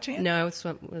when you were watching it? No, it was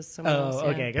someone else. Oh,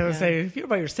 okay. I was gonna say, if you're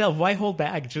by yourself, why hold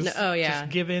back? Just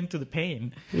give in to the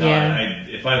pain. No, yeah.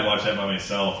 if I had watched that by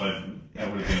myself, I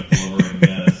would have been a blubbering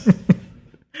mess.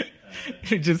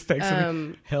 You just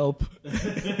texting me, help.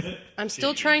 I'm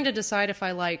still trying to decide if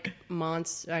I like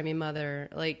Mother.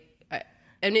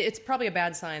 And it's probably a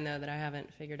bad sign though that I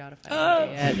haven't figured out if I like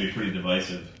it yet. It's gonna be pretty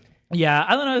divisive. Yeah,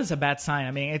 I don't know if it's a bad sign.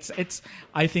 I mean, it's.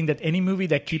 I think that any movie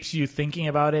that keeps you thinking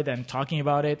about it and talking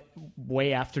about it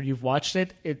way after you've watched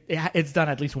it, it's done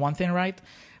at least one thing right.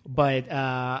 But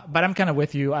I'm kind of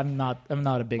with you. I'm not a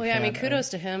big. Well, yeah, fan. I mean, kudos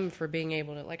to him for being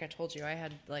able to. Like I told you, I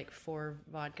had like 4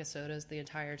 vodka sodas the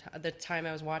entire time. The time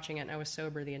I was watching it, and I was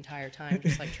sober the entire time,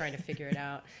 just like trying to figure it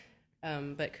out.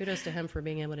 But kudos to him for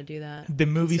being able to do that. The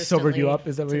movie sobered you up.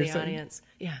 Is that what you're saying? Audience.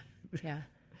 Yeah.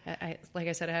 Like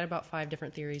I said, I had about 5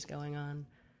 different theories going on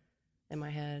in my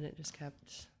head. It just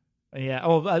kept. Yeah.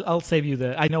 Oh, I'll save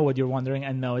you I know what you're wondering,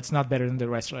 and no, it's not better than The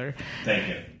Wrestler. Thank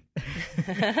you.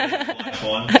 Last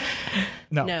one.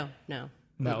 No.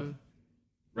 Mm-mm.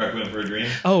 Requiem for a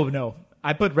Dream. Oh no,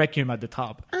 I put Requiem at the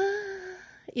top.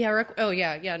 Yeah.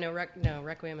 No,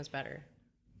 Requiem is better.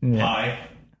 Yeah. Pie.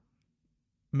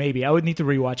 Maybe I would need to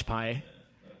rewatch Pie.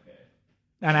 Okay.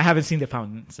 And I haven't seen The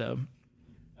Fountain, so.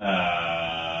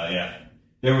 Yeah.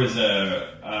 There was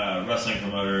a wrestling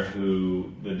promoter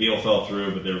who the deal fell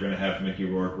through, but they were going to have Mickey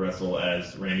Rourke wrestle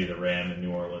as Randy the Ram in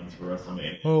New Orleans for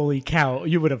WrestleMania. Holy cow,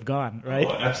 you would have gone, right?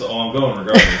 Oh, absolutely. I'm going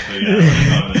regardless. So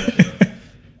yeah, I'm going to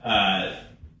that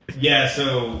show. Yeah,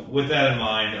 so with that in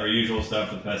mind, our usual stuff,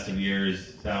 the festive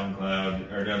years,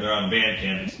 SoundCloud, or no, they're on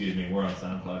Bandcamp, excuse me, we're on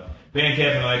SoundCloud.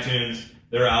 Bandcamp and iTunes,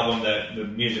 their album that the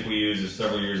music we use is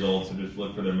several years old, so just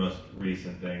look for their most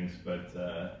recent things. But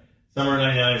Summer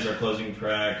 99 is our closing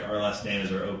track, Our Last Stand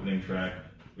is our opening track.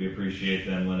 We appreciate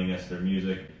them lending us their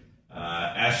music.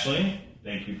 Ashley,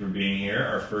 thank you for being here,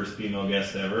 our first female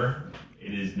guest ever.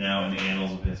 It is now in the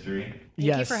annals of history.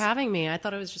 Thank you for having me. I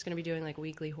thought I was just going to be doing like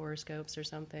weekly horoscopes or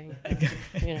something.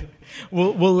 You know.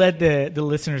 We'll let the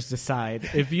listeners decide.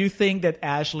 If you think that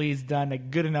Ashley's done a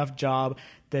good enough job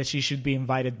that she should be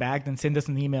invited back, then send us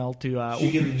an email to...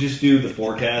 She can just do the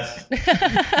forecast.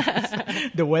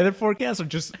 The weather forecast, or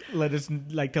just let us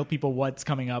tell people what's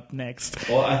coming up next.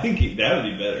 Well, I think that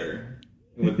would be better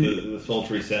with the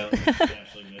sultry sound.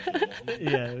 Ashley mentioned.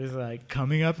 Yeah, it was like,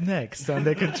 coming up next on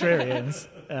The Contrarians.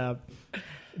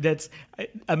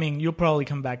 I mean, you'll probably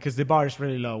come back because the bar is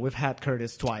really low. We've had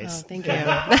Curtis twice. Oh, thank you.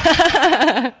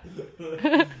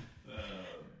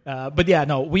 But yeah,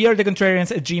 no, we are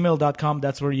thecontrarians@gmail.com.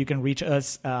 That's where you can reach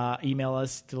us, email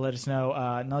us to let us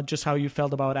know not just how you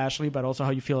felt about Ashley, but also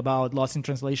how you feel about Lost in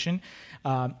Translation.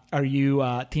 Are you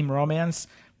team romance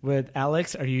with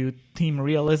Alex? Are you team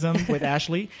realism with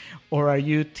Ashley? Or are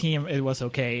you team it was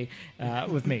okay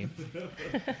with me?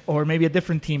 Or maybe a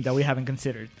different team that we haven't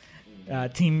considered.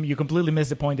 Team, you completely missed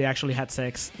the point. They actually had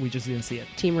sex. We just didn't see it.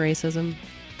 Team racism.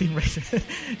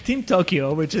 Team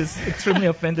Tokyo, which is extremely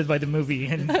offended by the movie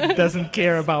and doesn't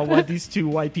care about what these 2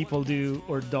 white people do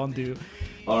or don't do.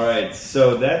 All right,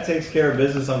 so that takes care of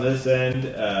business on this end.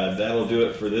 That'll do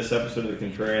it for this episode of The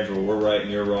Contrarians, where we're right and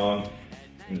you're wrong.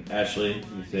 And Ashley,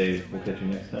 you say we'll catch you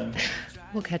next time?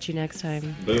 We'll catch you next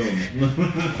time. Boom.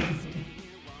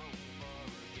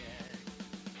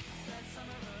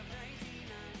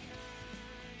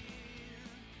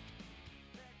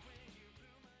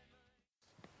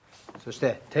 そし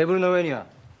てテーブルの上には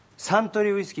サント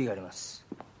リーウイスキーがあります。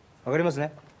わかります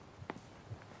ね。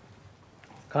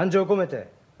感情を込めて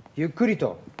ゆっくり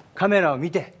とカメラを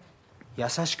見て優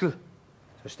しく、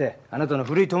そしてあなたの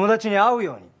古い友達に会う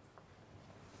ように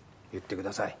言ってく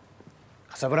ださい。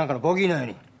カサブランカのボギーのよう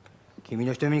に、君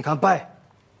の瞳に乾杯、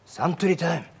サントリー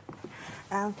タイム。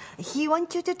He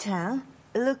wants you to turn,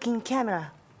 look in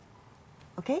camera.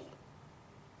 Okay?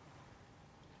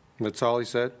 That's all he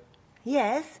said?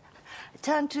 Yes.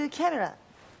 Turn to camera.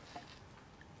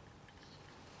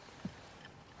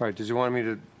 All right, does he want me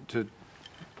to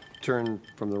turn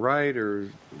from the right or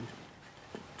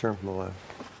turn from the left?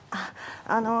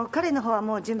 彼の方は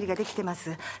もう準備ができてま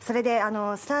す。それで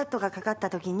スタートがかかった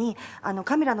時に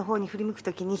カメラの方に振り向く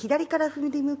時に左から振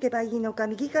り向けばいいのか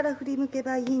右から振り向け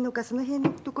ばいいのか、その辺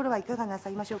のところはいかがなさ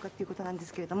いましょうかっていうことなんで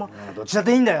すけれども。どっちだっ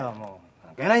ていいんだよ。もう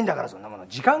関係ないんだから、そんなもの。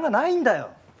時間がないんだよ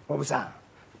ボブさ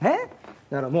んね。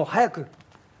だからもう早く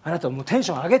あなたもうテン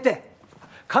ション上げて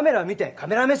カメラを見て、カ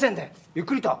メラ目線でゆっ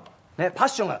くりとね、パッ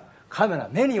ションがカメラ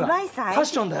目にはパッ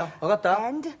ションだよ。分かった？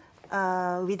 And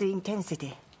with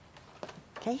intensity.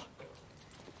 Okay?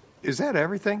 Is that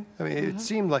everything? I mean, it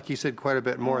seemed like he said quite a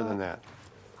bit more than that.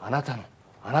 あなたの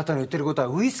言ってることは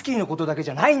ウイスキーのことだけ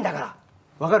じゃないんだから。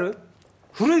わかる？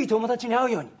古い友達に会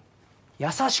うように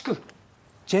優しく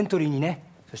ジェントリーにね、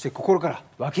そして心から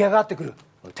湧き上がってくる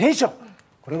テンション、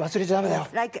これ忘れちゃダメだよ。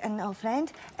 Like an old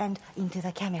friend and into the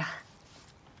camera.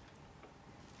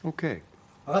 Okay.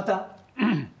 わかった？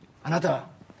あなたは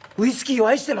ウイスキーを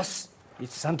愛してます。 It's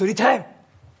サントリータイム。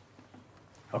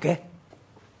 OK?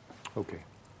 Okay.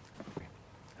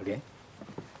 OK?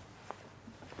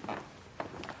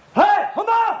 はい、本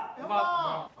番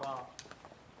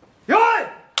用意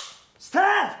スタ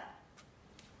ート。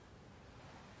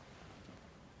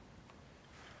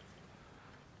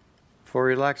 For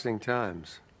relaxing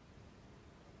times,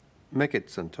 make it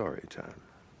Suntory time.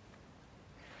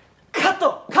 カッ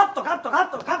トカットカットカ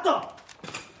ットカット。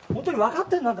本当に分かっ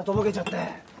てんなんかとぼけちゃって。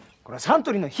これはサン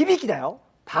トリーの響きだよ。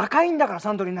高いんだから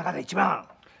サントリーの中で一番。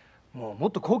も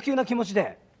っと高級な気持ち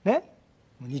でね、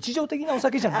日常的なお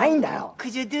酒じゃないんだよ。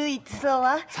 Could you do it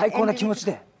slower? 最高な気持ち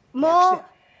で。More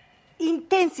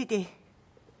intensity.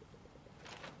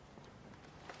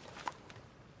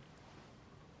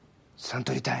 サン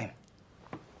トリータイム。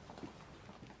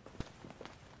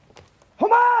本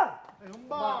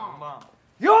番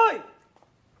用意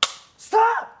スター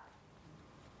ト。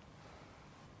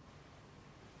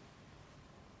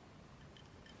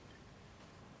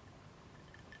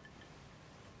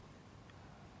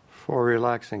 For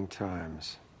relaxing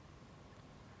times,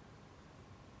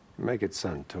 make it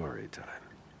Suntory time.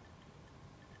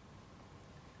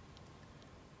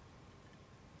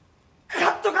 カ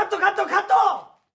ットカットカットカッ